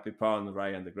here. Happy Pawn,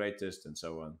 Ryan the greatest, and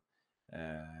so on.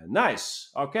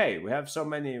 Nice. Okay, we have so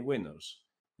many winners,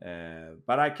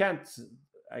 but I can't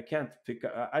pick.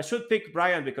 I should pick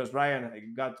Brian because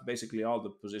Brian got basically all the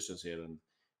positions here, and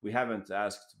we haven't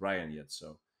asked Brian yet.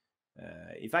 So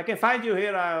if I can find you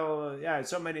here,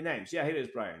 so many names. Yeah, here is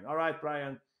Brian. All right,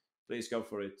 Brian, please go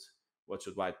for it. What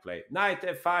should white play? Knight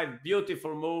f5,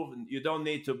 beautiful move. You don't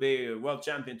need to be a world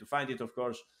champion to find it, of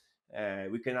course.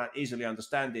 We cannot easily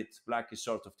understand it. Black is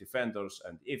sort of defenders,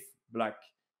 and if black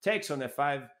takes on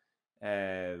f5,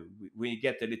 we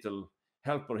get a little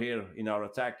helper here in our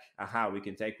attack. We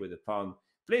can take with the pawn.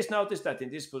 Please notice that in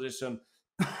this position,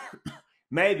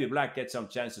 maybe black gets some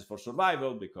chances for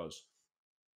survival because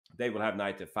they will have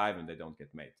knight f5 and they don't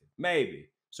get mated. Maybe.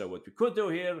 So what we could do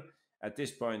here at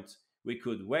this point, we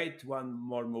could wait one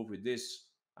more move with this.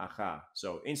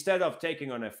 So instead of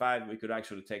taking on f5, we could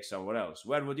actually take somewhere else.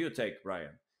 Where would you take,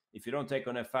 Brian? If you don't take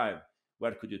on f5,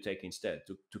 where could you take instead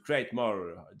to create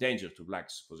more danger to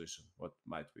black's position? What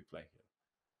might we play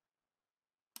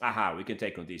here? We can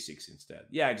take on d6 instead.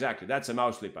 Yeah, exactly. That's a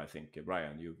mouse slip, I think,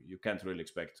 Brian. You can't really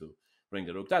expect to bring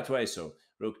the rook that way, so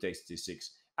rook takes d6.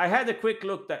 I had a quick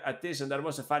look at this, and there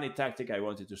was a funny tactic I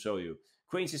wanted to show you.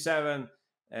 Queen c7.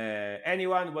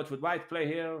 Anyone? What would white play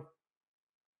here?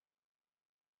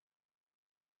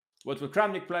 What would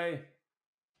Kramnik play?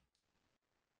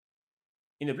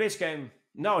 In the blitz game?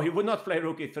 No, he would not play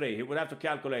rook e3. He would have to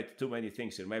calculate too many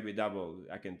things here. Maybe double,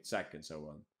 I can sack and so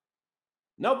on.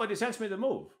 Nobody sends me the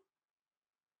move.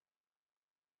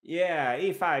 Yeah,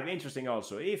 e5, interesting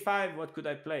also. e5, what could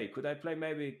I play? Could I play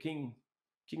maybe king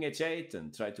h8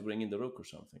 and try to bring in the rook or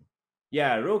something?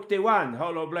 Yeah, rook d1,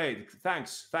 Hollow Blade.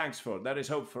 Thanks for, there is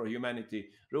hope for humanity.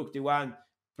 Rook d1,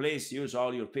 please use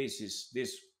all your pieces.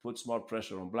 This puts more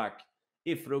pressure on black.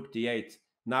 If rook d8,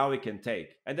 now we can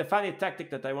take. And the funny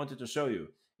tactic that I wanted to show you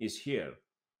is here.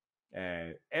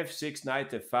 f6,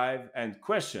 knight f5, and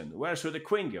question, where should the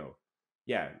queen go?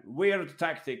 Yeah, weird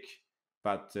tactic.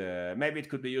 but maybe it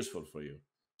could be useful for you.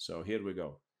 So here we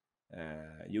go.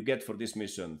 You get for this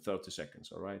mission 30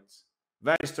 seconds, all right?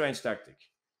 Very strange tactic.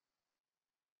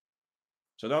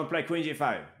 So don't play queen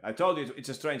g5. I told you it's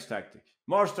a strange tactic.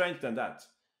 More strange than that,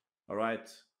 all right?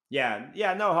 Yeah,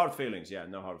 no hard feelings. Yeah,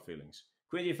 no hard feelings.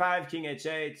 Queen g5, king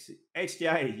h8,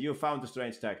 HDI, you found a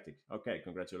strange tactic. Okay,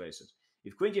 congratulations.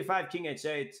 If queen g5, king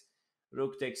h8,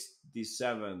 rook takes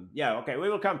d7. Yeah, okay, we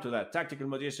will come to that. Tactical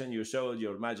magician, you showed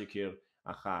your magic here.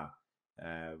 Aha.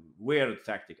 Weird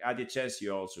tactic. Adi chess,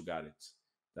 you also got it.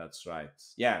 That's right.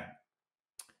 Yeah.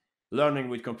 Learning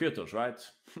with computers, right?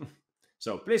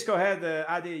 So please go ahead,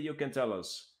 Adi, you can tell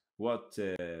us what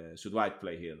should white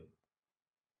play here.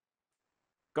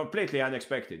 Completely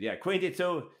unexpected. Yeah, queen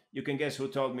d2, you can guess who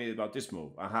told me about this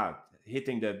move. Aha,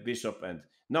 hitting the bishop, and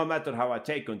no matter how I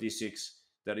take on d6,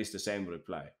 there is the same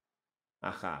reply.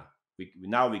 Aha,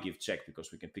 now we give check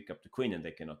because we can pick up the queen and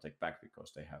they cannot take back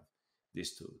because they have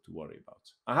this to worry about.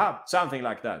 Aha, something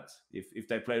like that. If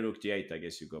they play rook g8, I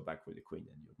guess you go back with the queen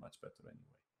and you're much better anyway.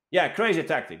 Yeah, crazy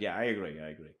tactic. Yeah, I agree.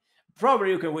 Probably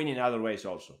you can win in other ways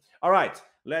also. All right,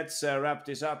 let's wrap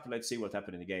this up. Let's see what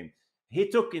happened in the game. He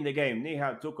took in the game.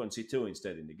 Nihal took on c2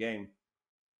 instead in the game.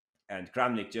 And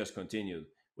Kramnik just continued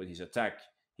with his attack.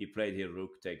 He played here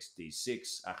rook takes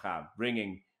d6. Aha,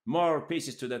 bringing more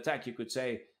pieces to the attack, you could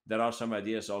say. There are some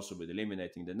ideas also with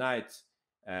eliminating the knight.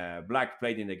 Black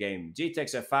played in the game g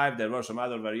takes f5. There were some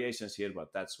other variations here,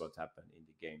 but that's what happened in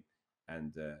the game.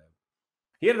 And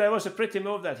here there was a pretty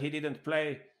move that he didn't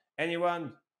play.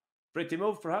 Anyone? Pretty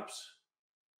move, perhaps?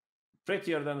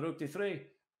 Prettier than rook d3?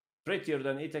 Prettier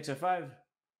than e takes f5?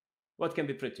 What can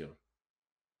be prettier?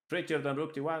 Prettier than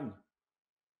rook d1?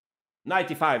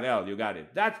 95L, you got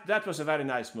it. That was a very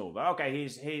nice move. Okay,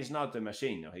 he's not a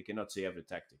machine. No, he cannot see every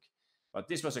tactic. But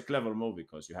this was a clever move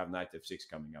because you have knight f6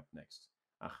 coming up next.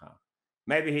 Aha.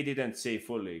 Maybe he didn't see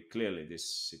clearly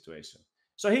this situation.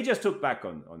 So he just took back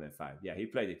on f5. Yeah, he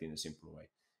played it in a simple way.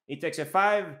 E takes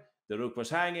f5. The rook was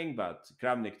hanging, but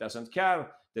Kramnik doesn't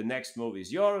care. The next move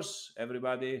is yours,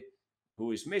 everybody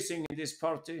who is missing in this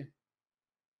party,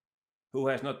 who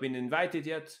has not been invited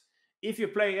yet. If you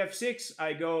play f6,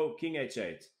 I go king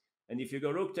h8. And if you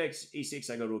go rook takes e6,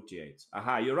 I go rook g8.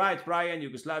 Aha, you're right, Brian,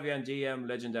 Yugoslavian GM,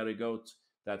 legendary GOAT.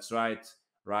 That's right,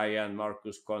 Ryan,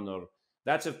 Marcus, Connor.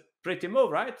 That's a pretty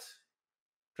move, right?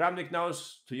 Kramnik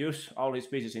knows to use all his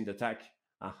pieces in the attack.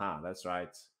 Aha, that's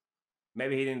right.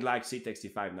 Maybe he didn't like c takes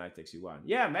d5, knight takes e1.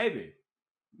 Yeah, maybe.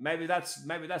 Maybe that's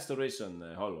the reason,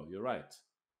 Holo. You're right.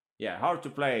 Yeah, hard to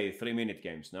play 3-minute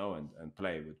games now and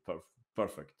play with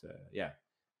perfect.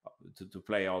 To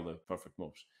play all the perfect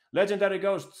moves. Legendary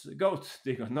goat,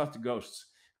 not ghosts.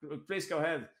 Please go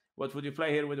ahead. What would you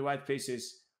play here with the white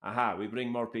pieces? Aha, we bring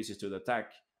more pieces to the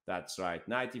attack. That's right.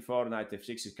 Knight e4, knight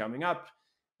f6 is coming up.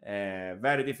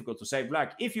 Very difficult to say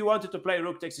black. If you wanted to play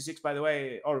rook takes e6, by the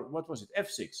way, or what was it,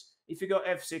 f6. If you go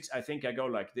f6, I think I go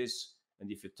like this.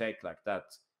 And if you take like that,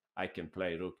 I can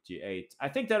play rook g8. I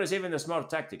think there is even a smart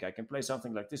tactic. I can play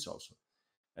something like this also.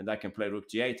 And I can play rook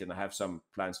g8, and I have some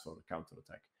plans for a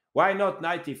counterattack. Why not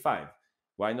knight e5?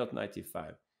 Why not knight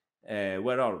e5?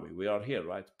 Where are we? We are here,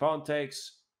 right? Pawn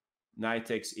takes, knight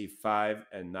takes e5,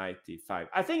 and knight e5.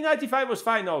 I think knight e5 was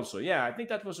fine also. Yeah, I think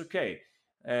that was okay.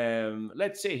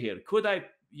 Let's see here. Could I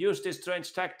use this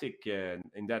strange tactic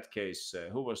in that case?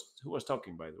 Who was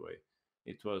talking, by the way?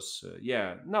 It was,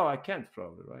 no, I can't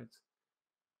probably, right?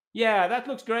 Yeah, that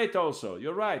looks great also.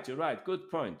 You're right. Good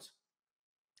point.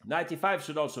 Knight e5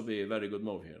 should also be a very good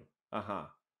move here. Aha.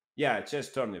 Yeah,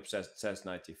 chess turnip says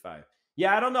knight e5.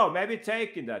 Yeah, I don't know. Maybe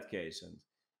take in that case. And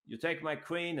you take my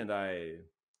queen and I...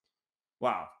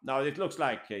 Wow. Now it looks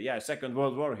like, Second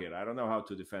World War here. I don't know how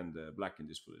to defend black in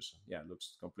this position. Yeah, it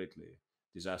looks completely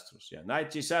disastrous. Yeah,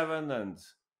 knight g7 and...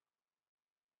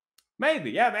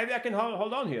 Maybe I can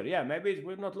hold on here. Yeah, maybe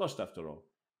we're not lost after all.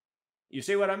 You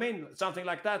see what I mean? Something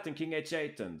like that in king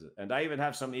h8. And I even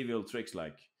have some evil tricks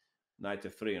like knight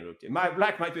f3 and rook. My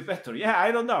black might be better. Yeah,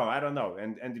 I don't know.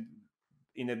 And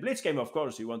in a blitz game, of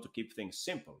course, you want to keep things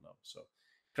simple now. So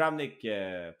Kramnik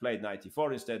played knight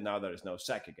e4 instead. Now there is no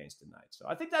sack against the knight. So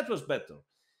I think that was better,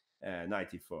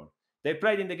 knight e4. They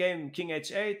played in the game king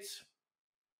h8.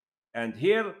 And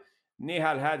here,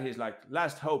 Nihal had his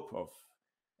last hope of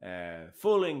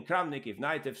fooling Kramnik. If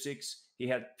knight f6, he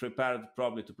had prepared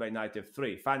probably to play knight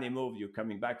f3. Funny move, you're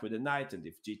coming back with the knight, and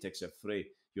if g takes f3,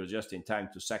 you're just in time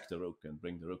to sack the rook and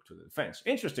bring the rook to the defense.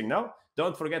 Interesting, no?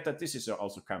 Don't forget that this is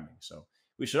also coming. So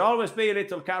we should always be a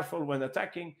little careful when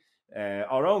attacking.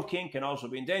 Our own king can also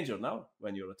be in danger now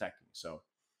when you're attacking. So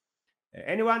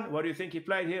anyone, what do you think he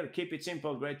played here? Keep it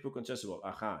simple, great book on chessable.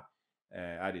 Aha.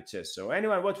 added chess. So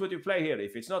anyone, what would you play here?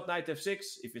 If it's not knight f6,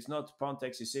 if it's not pawn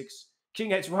takes e6,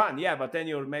 king h1, yeah, but then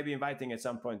you're maybe inviting at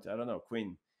some point, I don't know,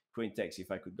 queen takes.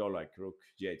 If I could go like rook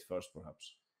g8 first,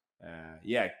 perhaps.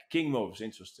 Yeah, king moves,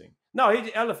 interesting. No,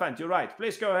 elephant, you're right.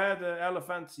 Please go ahead,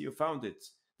 elephant, you found it.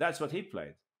 That's what he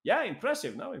played. Yeah,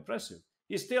 impressive, no, impressive.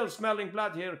 He's still smelling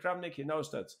blood here, Kramnik. He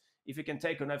knows that if he can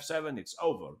take on f7, it's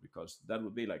over, because that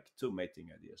would be like two mating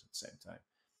ideas at the same time.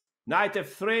 Knight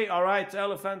f3, all right,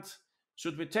 elephant.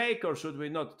 Should we take or should we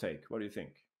not take? What do you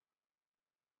think?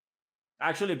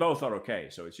 Actually, both are okay,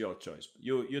 so it's your choice.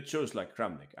 You choose like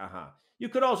Kramnik. Aha. You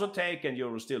could also take and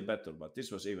you're still better, but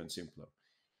this was even simpler.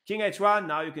 King h1,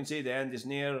 now you can see the end is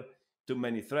near. Too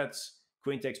many threats.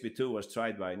 Queen takes b2 was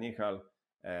tried by Nihal.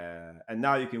 And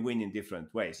now you can win in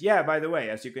different ways. Yeah, by the way,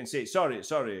 as you can see, sorry,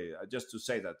 just to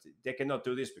say that they cannot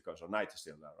do this because our knight is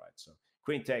still there, right? So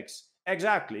queen takes,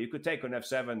 exactly, you could take on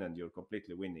f7 and you're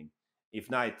completely winning. If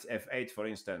knight f8, for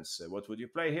instance, what would you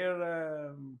play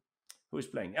here? Who's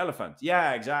playing? Elephant.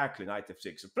 Yeah, exactly, knight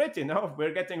f6. Pretty, no?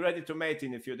 We're getting ready to mate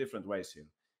in a few different ways here.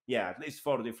 Yeah, at least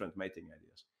 4 different mating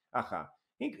ideas. Aha.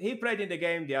 He played in the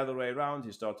game the other way around.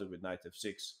 He started with knight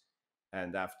f6.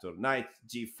 And after knight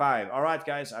g5. All right,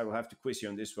 guys, I will have to quiz you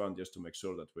on this one just to make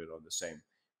sure that we're on the same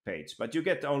page. But you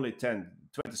get only 10,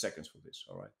 20 seconds for this,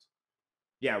 all right?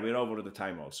 Yeah, we're over the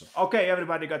time also. Okay,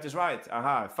 everybody got this right.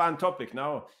 Aha, fun topic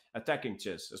now, attacking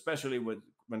chess, especially when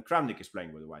Kramnik is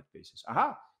playing with the white pieces.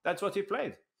 Aha, that's what he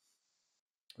played.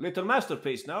 Little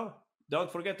masterpiece now.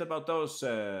 Don't forget about those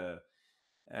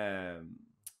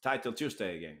Title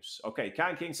Tuesday games. Okay,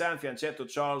 Kang, King Sam, Fianchetto,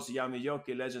 Charles, Yami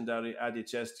Yoki, Legendary, Adi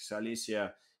Chest,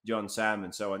 Alicia, John Sam,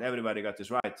 and so on. Everybody got this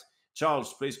right.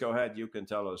 Charles, please go ahead. You can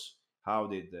tell us how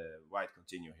did white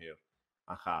continue here.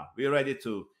 Aha, we're ready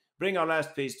to bring our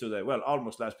last piece to the, well,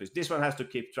 almost last piece. This one has to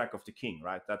keep track of the king,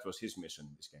 right? That was his mission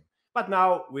in this game. But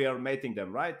now we are mating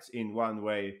them, right? In one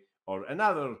way or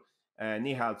another.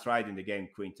 Nihal tried in the game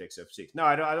queen takes f6. No,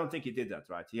 I don't think he did that,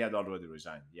 right? He had already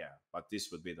resigned, yeah. But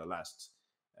this would be the last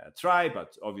try,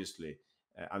 but obviously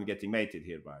I'm getting mated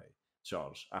here by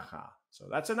Charles. Aha. So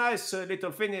that's a nice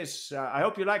little finish. I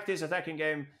hope you like this attacking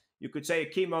game. You could say a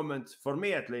key moment, for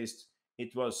me at least,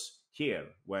 it was here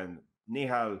when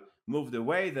Nihal moved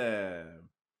away the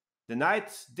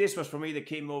knight. This was for me the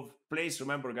key move. Please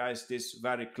remember, guys, this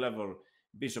very clever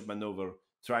bishop maneuver,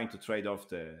 trying to trade off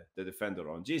the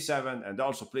defender on g7. And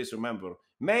also please remember,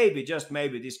 maybe, just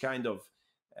maybe, this kind of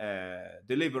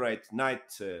deliberate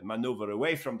knight maneuver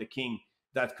away from the king,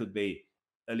 that could be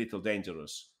a little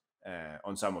dangerous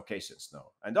on some occasions now.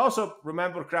 And also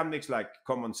remember Kramnik's like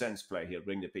common sense play here,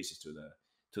 bring the pieces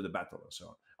to the battle and so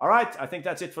on. All right, I think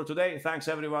that's it for today. Thanks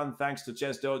everyone. Thanks to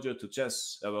Chess Dojo, to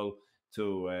Chess Evel,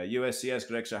 to USCS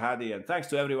Greg Shahadi, and thanks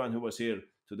to everyone who was here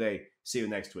today. See you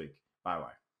next week. Bye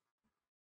bye.